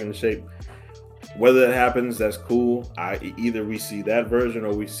get back into shape." Whether that happens, that's cool. Either we see that version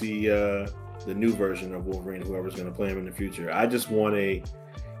or we see the new version of Wolverine, whoever's going to play him in the future. I just want a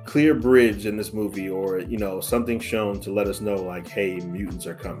clear bridge in this movie, or something shown to let us know, like, hey, mutants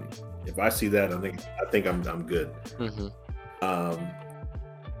are coming. If I see that, I think I'm good.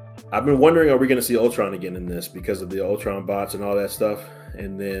 I've been wondering, are we going to see Ultron again in this because of the Ultron bots and all that stuff?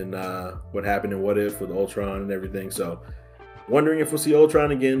 And then what happened in What If with Ultron and everything. So wondering if we'll see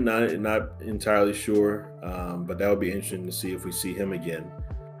Ultron again. Not entirely sure, but that would be interesting to see if we see him again.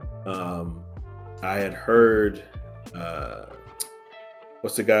 I had heard,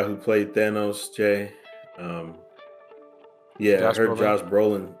 what's the guy who played Thanos, Jay? Josh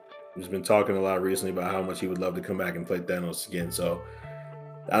Brolin has been talking a lot recently about how much he would love to come back and play Thanos again. So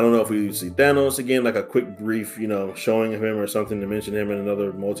I don't know if we see Thanos again, like a quick brief, showing of him or something to mention him in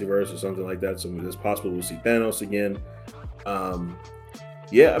another multiverse or something like that. So it's possible we'll see Thanos again. I mean,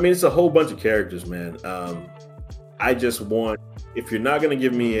 it's a whole bunch of characters, man. I just want, if you're not going to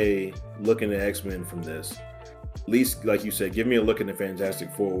give me a look into X-Men from this, at least, like you said, give me a look into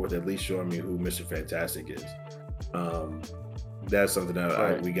Fantastic Four with at least showing me who Mr. Fantastic is. That's something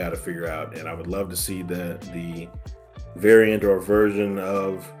that we got to figure out. And I would love to see the variant or version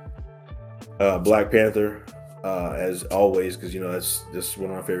of Black Panther, as always, because that's just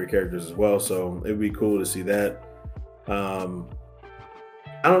one of my favorite characters as well. So it'd be cool to see that. I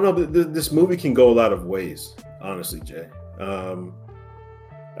don't know, but this movie can go a lot of ways, honestly, Jay. I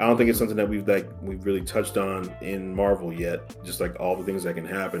don't think it's something that we've really touched on in Marvel yet. Just like all the things that can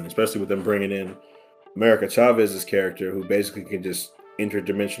happen, especially with them bringing in America Chavez's character, who basically can just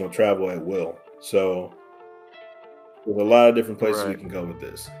interdimensional travel at will. So there's a lot of different places we can go with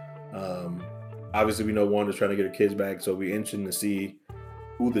this. Obviously, we know Wanda's trying to get her kids back, so it'll be interesting to see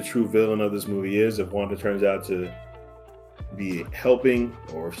who the true villain of this movie is. If Wanda turns out to be helping,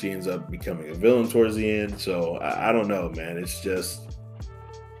 or if she ends up becoming a villain towards the end. So I don't know, man. It's just,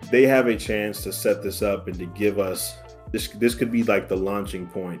 they have a chance to set this up and to give us this could be like the launching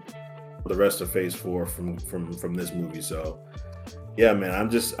point for the rest of Phase 4 from this movie. So yeah, man,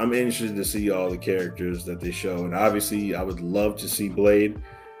 I'm interested to see all the characters that they show, and obviously I would love to see Blade.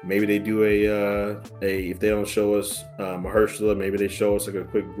 Maybe they do if they don't show us Mahershala, maybe they show us like a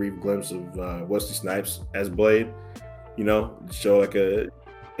quick brief glimpse of Wesley Snipes as Blade. Show like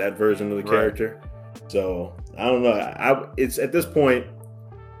that version of the character. So I don't know. It's at this point,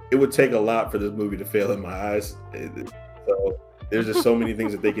 it would take a lot for this movie to fail in my eyes. So there's just so many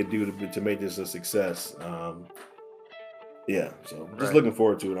things that they could do to make this a success. So just looking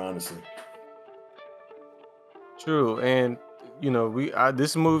forward to it, honestly. True, and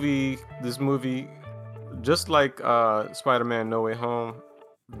this movie, just like Spider-Man: No Way Home,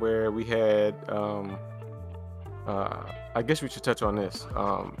 where we had, I guess we should touch on this,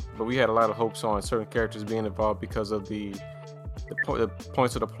 but we had a lot of hopes on certain characters being involved because of the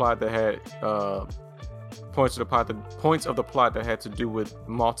points of the plot that had points of the plot that had to do with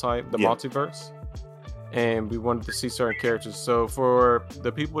multiverse. And we wanted to see certain characters. So for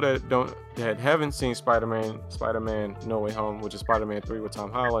the people that haven't seen Spider-Man No Way Home, which is Spider-Man 3 with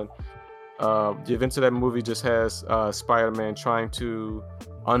Tom Holland, The events of that movie just has Spider-Man trying to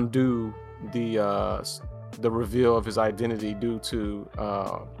undo the reveal of his identity due to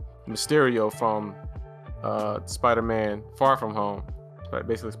Mysterio from Spider-Man Far From Home,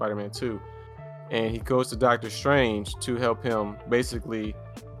 basically Spider-Man 2. And he goes to Doctor Strange to help him basically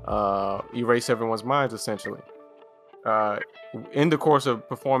erase everyone's minds, essentially. In the course of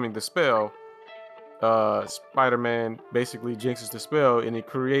performing the spell, Spider-Man basically jinxes the spell, and it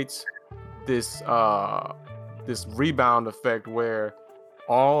creates this rebound effect where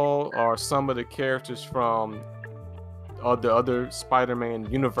all or some of the characters from the other Spider-Man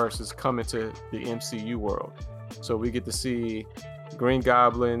universes come into the MCU world. So we get to see Green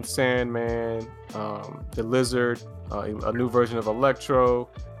Goblin, Sandman, the Lizard, a new version of Electro,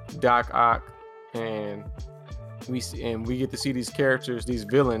 Doc Ock, and we get to see these characters, these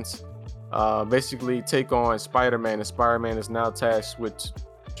villains, basically take on Spider-Man, and Spider-Man is now tasked with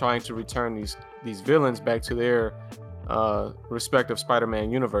trying to return these villains back to their respective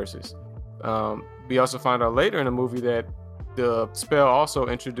Spider-Man universes. We also find out later in the movie that the spell also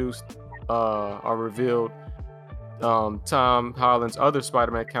introduced or revealed Tom Holland's other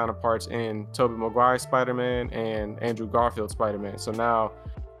Spider-Man counterparts in Tobey Maguire's Spider-Man and Andrew Garfield's Spider-Man. So now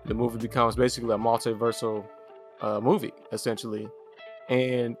the movie becomes basically a multiversal movie, essentially.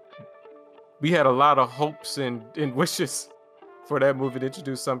 And we had a lot of hopes and wishes for that movie to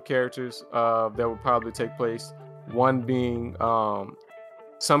introduce some characters that would probably take place. One being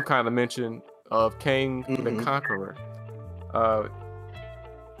some kind of mention of Kang the Conqueror.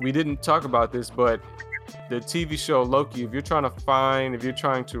 We didn't talk about this, but the TV show Loki, if you're trying to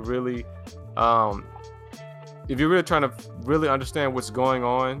really understand what's going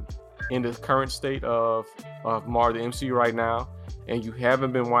on in the current state of the MCU right now, and you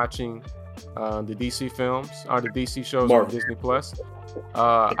haven't been watching the DC films or the DC shows Marvel on Disney Plus,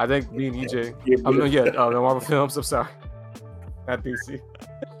 I think me and EJ, the Marvel films. I'm sorry, not DC,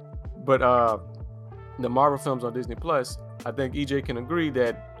 but the Marvel films on Disney Plus. I think EJ can agree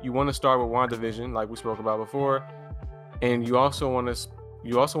that you want to start with WandaVision, like we spoke about before, and you also want to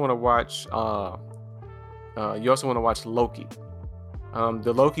watch Loki.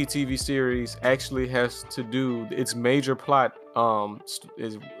 The Loki TV series actually has to do, its major plot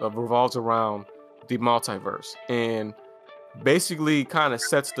revolves around the multiverse, and basically kind of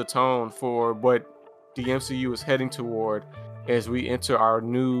sets the tone for what the MCU is heading toward as we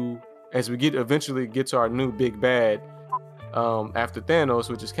eventually get to our new big bad after Thanos,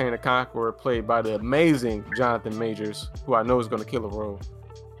 which is Kang the Conqueror, played by the amazing Jonathan Majors, who I know is going to kill a role.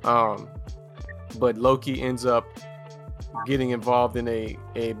 But Loki ends up getting involved in a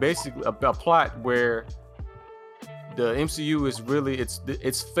plot where the MCU is really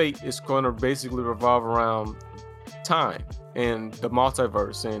its fate is going to basically revolve around time and the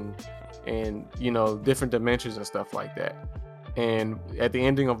multiverse and different dimensions and stuff like that. And at the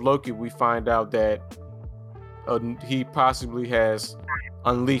ending of Loki, we find out that he possibly has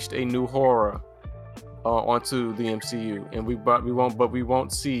unleashed a new horror onto the MCU, and we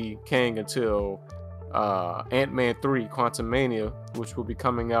won't see Kang until Ant-Man 3 Quantumania, which will be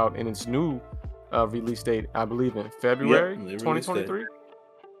coming out in its new release date, I believe in February 2023.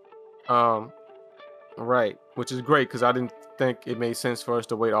 Right, which is great because I didn't think it made sense for us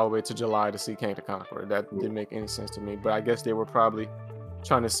to wait all the way to July to see Kang the Conqueror. That didn't make any sense to me, but I guess they were probably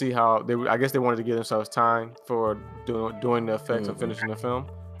trying to see how I guess they wanted to give themselves time for doing the effects and finishing the film.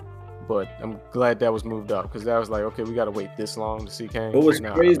 But I'm glad that was moved up, because that was like, okay, we got to wait this long to see Kang. What was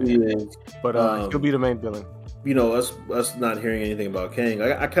crazy is, he'll be the main villain. Us not hearing anything about Kang.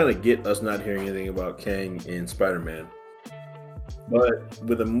 I kind of get us not hearing anything about Kang in Spider-Man, but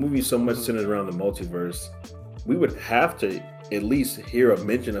with a movie so much centered around the multiverse, we would have to at least hear a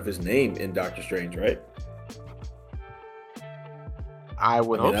mention of his name in Doctor Strange, right? I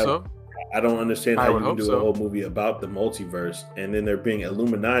hope so. I don't understand how you can do a whole movie about the multiverse, and then there being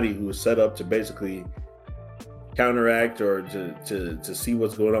Illuminati who is set up to basically counteract or to see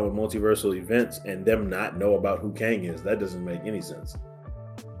what's going on with multiversal events, and them not know about who Kang is. That doesn't make any sense.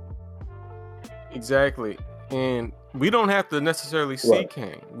 Exactly. And we don't have to necessarily see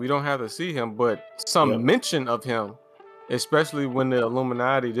Kang. We don't have to see him, but some mention of him, especially when the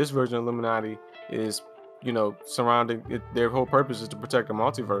Illuminati, this version of Illuminati, is surrounding it, their whole purpose is to protect the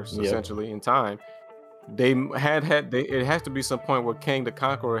multiverse, essentially, in time. It has to be some point where Kang the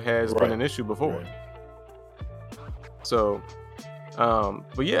Conqueror has been an issue before. Right. So,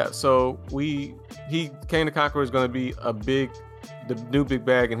 but yeah, so Kang the Conqueror is going to be the new big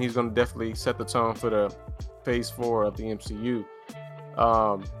bag, and he's going to definitely set the tone for the phase 4 of the MCU.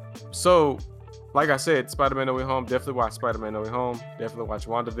 So, like I said, Spider-Man No Way Home, definitely watch Spider-Man No Way Home, definitely watch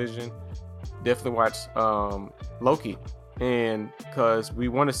WandaVision. definitely watch Loki, and because we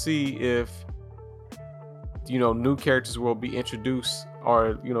want to see if new characters will be introduced,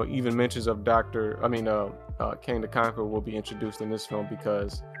 or even mentions of Kang the Conqueror will be introduced in this film,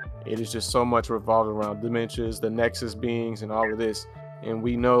 because it is just so much revolved around dimensions, the Nexus beings, and all of this. And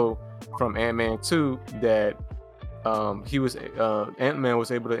we know from Ant-Man 2 that Ant-Man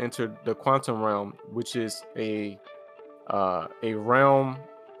was able to enter the quantum realm, which is a realm,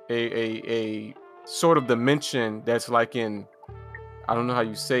 a sort of dimension that's like in, I don't know how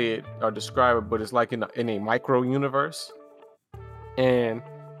you say it or describe it, but it's like in a micro universe. And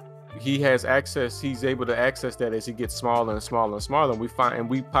he has access. He's able to access that as he gets smaller and smaller and smaller. And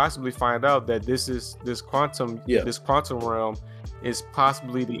we possibly find out that this quantum realm is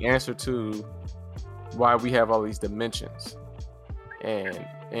possibly the answer to why we have all these dimensions,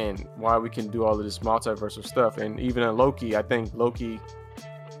 and why we can do all of this multiversal stuff. And even in Loki, I think Loki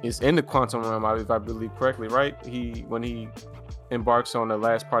is in the quantum realm, if I believe correctly, right? When he embarks on the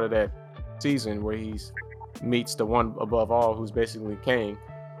last part of that season, where he meets the one above all, who's basically Kang,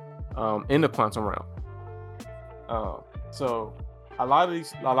 in the quantum realm. So a lot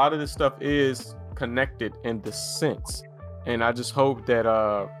of this stuff is connected in the sense, and I just hope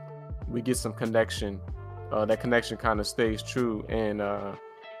that we get some connection. That connection kind of stays true, and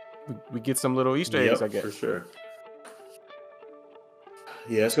we get some little Easter eggs, I guess. For sure.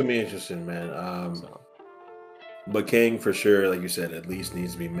 Yeah, it's gonna be interesting, man. But Kang, for sure, like you said, at least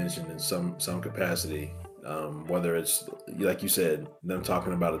needs to be mentioned in some capacity. Whether it's, like you said, them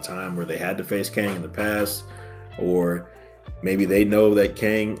talking about a time where they had to face Kang in the past, or maybe they know that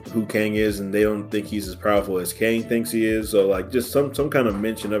who Kang is, and they don't think he's as powerful as Kang thinks he is. So like just some kind of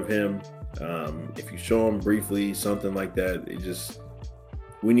mention of him. If you show him briefly, something like that,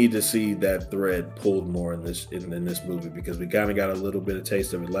 we need to see that thread pulled more in this movie, because we kind of got a little bit of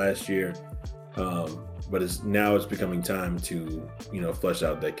taste of it last year. But it's becoming time to, flesh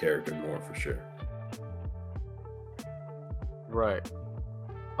out that character more, for sure. Right.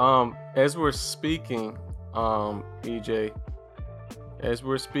 As we're speaking, EJ,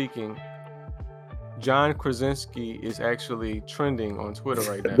 John Krasinski is actually trending on Twitter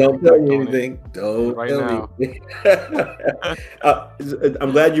right now. Don't tell me anything. Don't right tell now. me.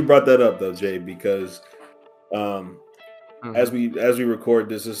 I'm glad you brought that up, though, Jay, because as we record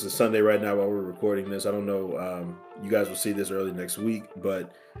this is a Sunday right now while we're recording this. I don't know. You guys will see this early next week,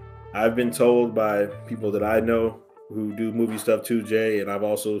 but I've been told by people that I know who do movie stuff too, Jay, and I've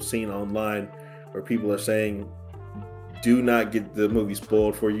also seen online where people are saying, do not get the movie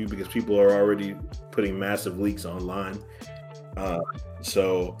spoiled for you, because people are already putting massive leaks online.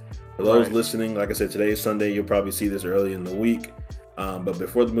 So for those listening, like I said, today is Sunday. You'll probably see this early in the week. But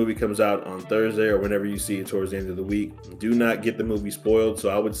before the movie comes out on Thursday, or whenever you see it towards the end of the week, do not get the movie spoiled. So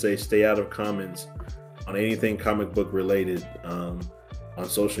I would say stay out of comments on anything comic book related on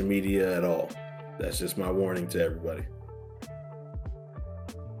social media at all. That's just my warning to everybody.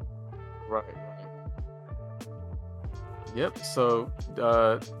 Right. Yep. So,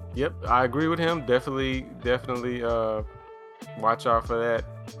 I agree with him. Definitely, watch out for that,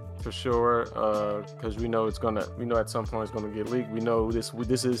 for sure. Because we know at some point it's gonna get leaked. We know this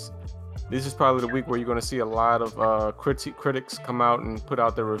is probably the week where you're gonna see a lot of critics come out and put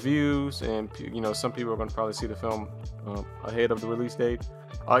out their reviews, and some people are gonna probably see the film ahead of the release date.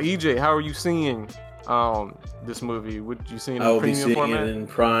 EJ, how are you seeing this movie? Would you see it in premium format? I will be seeing it in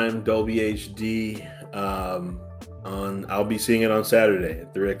Prime Dolby HD. I'll be seeing it on Saturday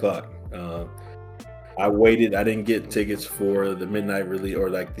at 3:00. I waited. I didn't get tickets for the midnight release, or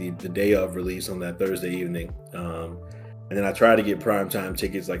like the day of release on that Thursday evening. And then I tried to get primetime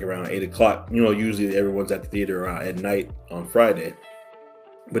tickets like around 8:00. Usually everyone's at the theater at night on Friday,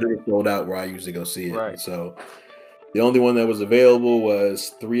 but it was sold out where I usually go see it. Right. So the only one that was available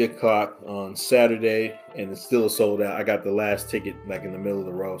was 3:00 on Saturday, and it's still sold out. I got the last ticket like in the middle of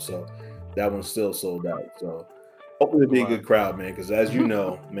the row, so that one's still sold out. So hopefully it'll be a good crowd, man, because as you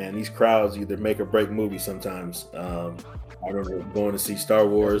know, man, these crowds either make or break movies sometimes. I remember going to see Star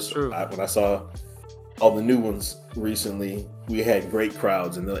Wars. When I saw all the new ones recently, we had great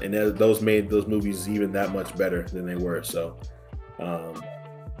crowds, and those made those movies even that much better than they were. So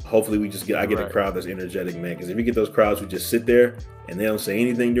hopefully I get a crowd that's energetic, man, because if you get those crowds who just sit there and they don't say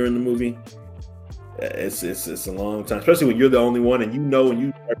anything during the movie, it's a long time, especially when you're the only one, and when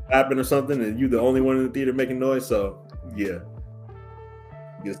you are clapping or something, and you're the only one in the theater making noise. So yeah,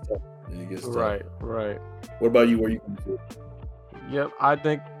 it gets tough. Right. What about you? Where you can see it? Yep, I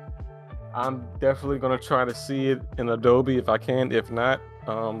think I'm definitely gonna try to see it in Adobe if I can. If not,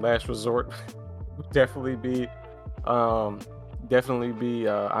 last resort definitely be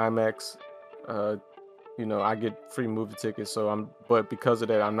IMAX I get free movie tickets. But because of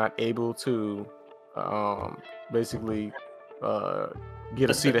that, I'm not able to basically uh, get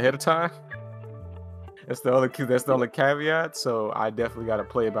a seat ahead of time. That's the only caveat. So I definitely got to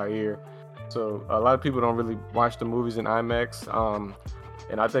play it by ear. So a lot of people don't really watch the movies in IMAX.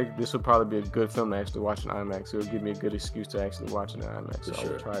 And I think this would probably be a good film to actually watch in IMAX. It would give me a good excuse to actually watch it in IMAX. So I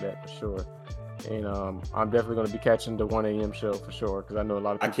will try that for sure. And I'm definitely going to be catching the 1 a.m. show for sure because I know a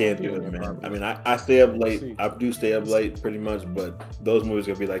lot of people. I can't do it, man. Probably. I mean, I stay up late. I do stay up late pretty much, but those movies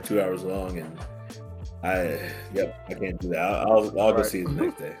are gonna be like 2 hours long, and I can't do that. I'll go see it the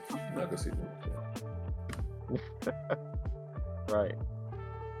next day. I'll go see it the next day. Right.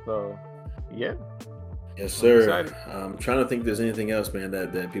 So, yeah. Yes, sir. I'm trying to think if there's anything else, man,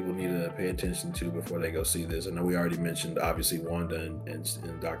 that people need to pay attention to before they go see this. I know we already mentioned, obviously, Wanda and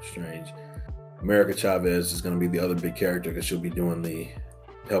Doctor Strange. America Chavez is going to be the other big character because she'll be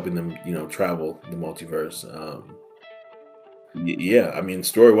helping them, travel the multiverse. I mean,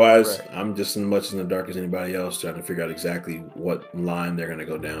 story-wise, right. I'm just as much in the dark as anybody else trying to figure out exactly what line they're going to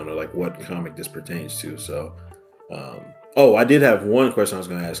go down or like what comic this pertains to. So, I did have one question I was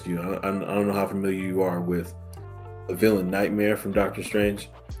going to ask you. I don't know how familiar you are with the villain Nightmare from Doctor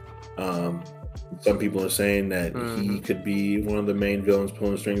Strange. Some people are saying that he could be one of the main villains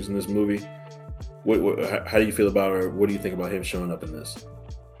pulling strings in this movie. How do you feel about, or what do you think about him showing up in this?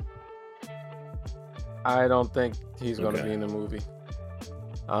 I don't think he's going to be in the movie.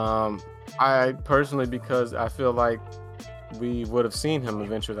 I personally, because I feel like we would have seen him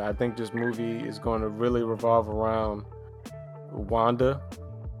eventually. I think this movie is going to really revolve around Wanda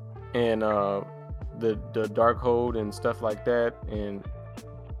and the Darkhold and stuff like that, and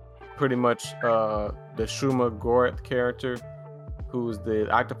pretty much the Shuma Gorath character, who's the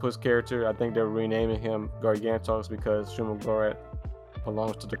octopus character. I think they're renaming him Gargantos because Shuma Gorath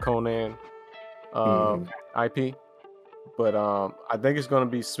belongs to the Conan IP. But I think it's going to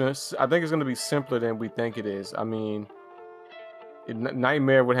be simpler than we think it is. I mean,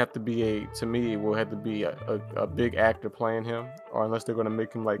 Nightmare would have to be a big actor playing him, or unless they're going to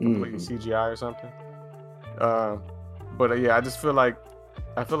make him like completely CGI or something. But I just feel like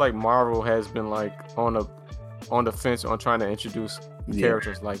Marvel has been like on the fence on trying to introduce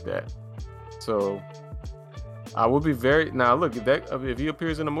characters like that. So I would be if he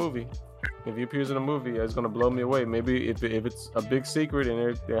appears in a movie, it's gonna blow me away. Maybe if it's a big secret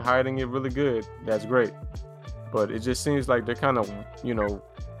and they're hiding it really good, that's great. But it just seems like they're kind of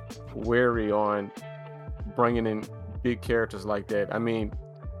wary on bringing in big characters like that. I mean,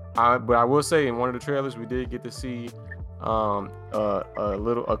 but I will say in one of the trailers we did get to see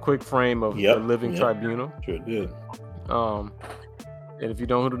a quick frame of the Living Tribunal. Sure did. And if you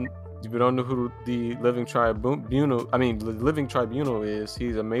don't know who the Living Tribunal is,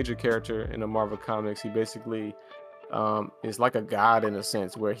 he's a major character in the Marvel comics. He basically is like a god in a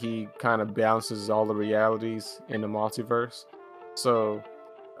sense, where he kind of balances all the realities in the multiverse. So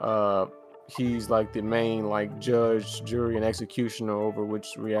he's like the main like judge, jury, and executioner over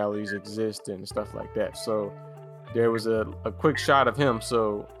which realities exist and stuff like that. So there was a quick shot of him.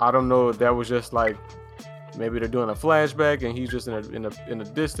 So I don't know if that was just like maybe they're doing a flashback and he's just in a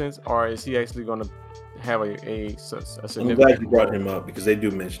distance, or is he actually going to have a significant I'm glad you brought him up because they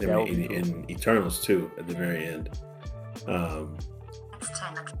do mention him in Eternals too at the very end.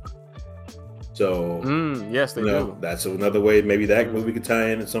 Yes, they do. That's another way maybe that movie could tie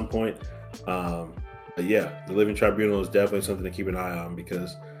in at some point. But yeah, the Living Tribunal is definitely something to keep an eye on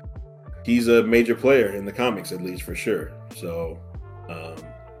because he's a major player in the comics, at least for sure. So that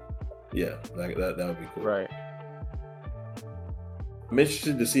would be cool. Right. I'm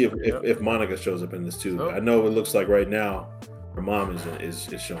interested to see if Monica shows up in this too. I know it looks like right now her mom is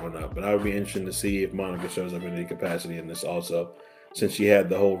showing up, but I would be interested to see if Monica shows up in any capacity in this also, since she had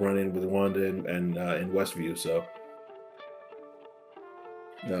the whole run-in with Wanda and in Westview. So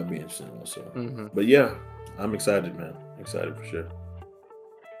that would be interesting also. But yeah, I'm excited, man. Excited for sure.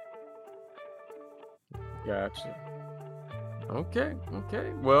 Gotcha. Okay.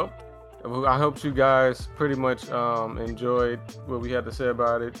 Well, I hope you guys pretty much enjoyed what we had to say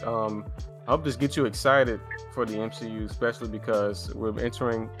about it. I hope this gets you excited for the MCU, especially because we're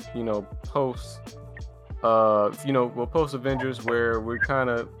entering, post Avengers, where we're kind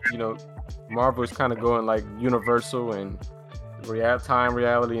of, Marvel is kind of going like universal and time,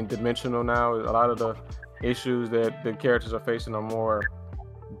 reality, and dimensional now. A lot of the issues that the characters are facing are more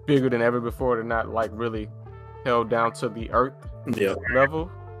bigger than ever before. They're not like really held down to the Earth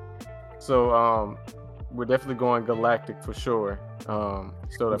level. So we're definitely going galactic for sure.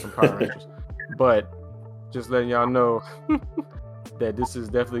 Stole that from Power Rangers. But just letting y'all know, that this is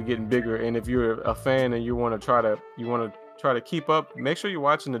definitely getting bigger. And if you're a fan and you want to try to keep up, make sure you're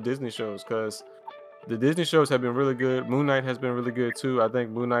watching the Disney shows, because the Disney shows have been really good. Moon Knight has been really good too. I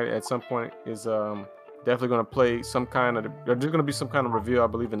think Moon Knight at some point is definitely going to play some kind of. There's going to be some kind of reveal, I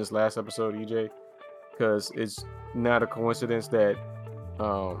believe, in this last episode, EJ, because it's not a coincidence that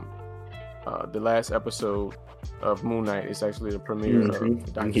the last episode of Moon Knight is actually the premiere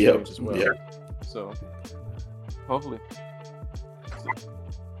of Doctor Strange as well. So hopefully,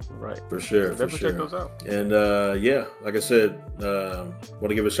 right, for sure, so for sure. Check those out. And like I said, want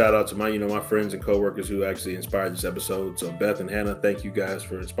to give a shout out to my friends and coworkers who actually inspired this episode. So Beth and Hannah, thank you guys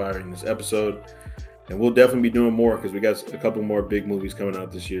for inspiring this episode. And we'll definitely be doing more, because we got a couple more big movies coming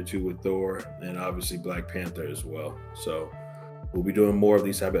out this year too, with Thor and obviously Black Panther as well. So we'll be doing more of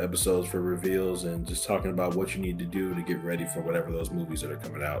these type of episodes for reveals and just talking about what you need to do to get ready for whatever those movies that are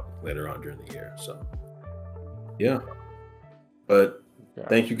coming out later on during the year. So yeah, but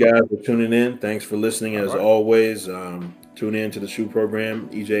thank you guys for tuning in. Thanks for listening as always. Tune in to the SHU Program,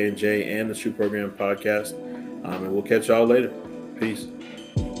 EJ and Jay, and the SHU Program podcast. And we'll catch y'all later. Peace.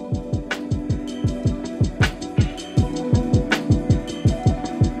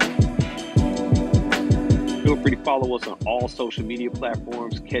 Feel free to follow us on all social media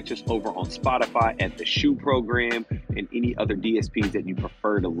platforms. Catch us over on Spotify at the SHU Program and any other DSPs that you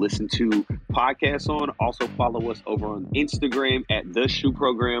prefer to listen to podcasts on. Also follow us over on Instagram at the SHU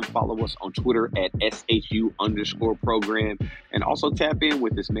Program. Follow us on Twitter at SHU_program. And also tap in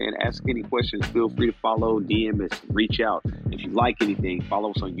with us, man. Ask any questions. Feel free to follow, DM us, reach out. If you like anything,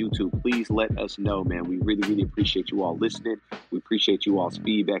 follow us on YouTube. Please let us know, man. We really, really appreciate you all listening. We appreciate you all's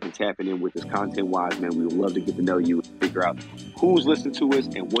feedback and tapping in with us content-wise, man. We would love to get to know you and figure out who's listening to us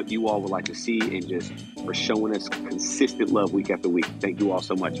and what you all would like to see, and just for showing us consistent love week after week. Thank you all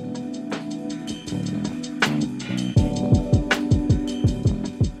so much.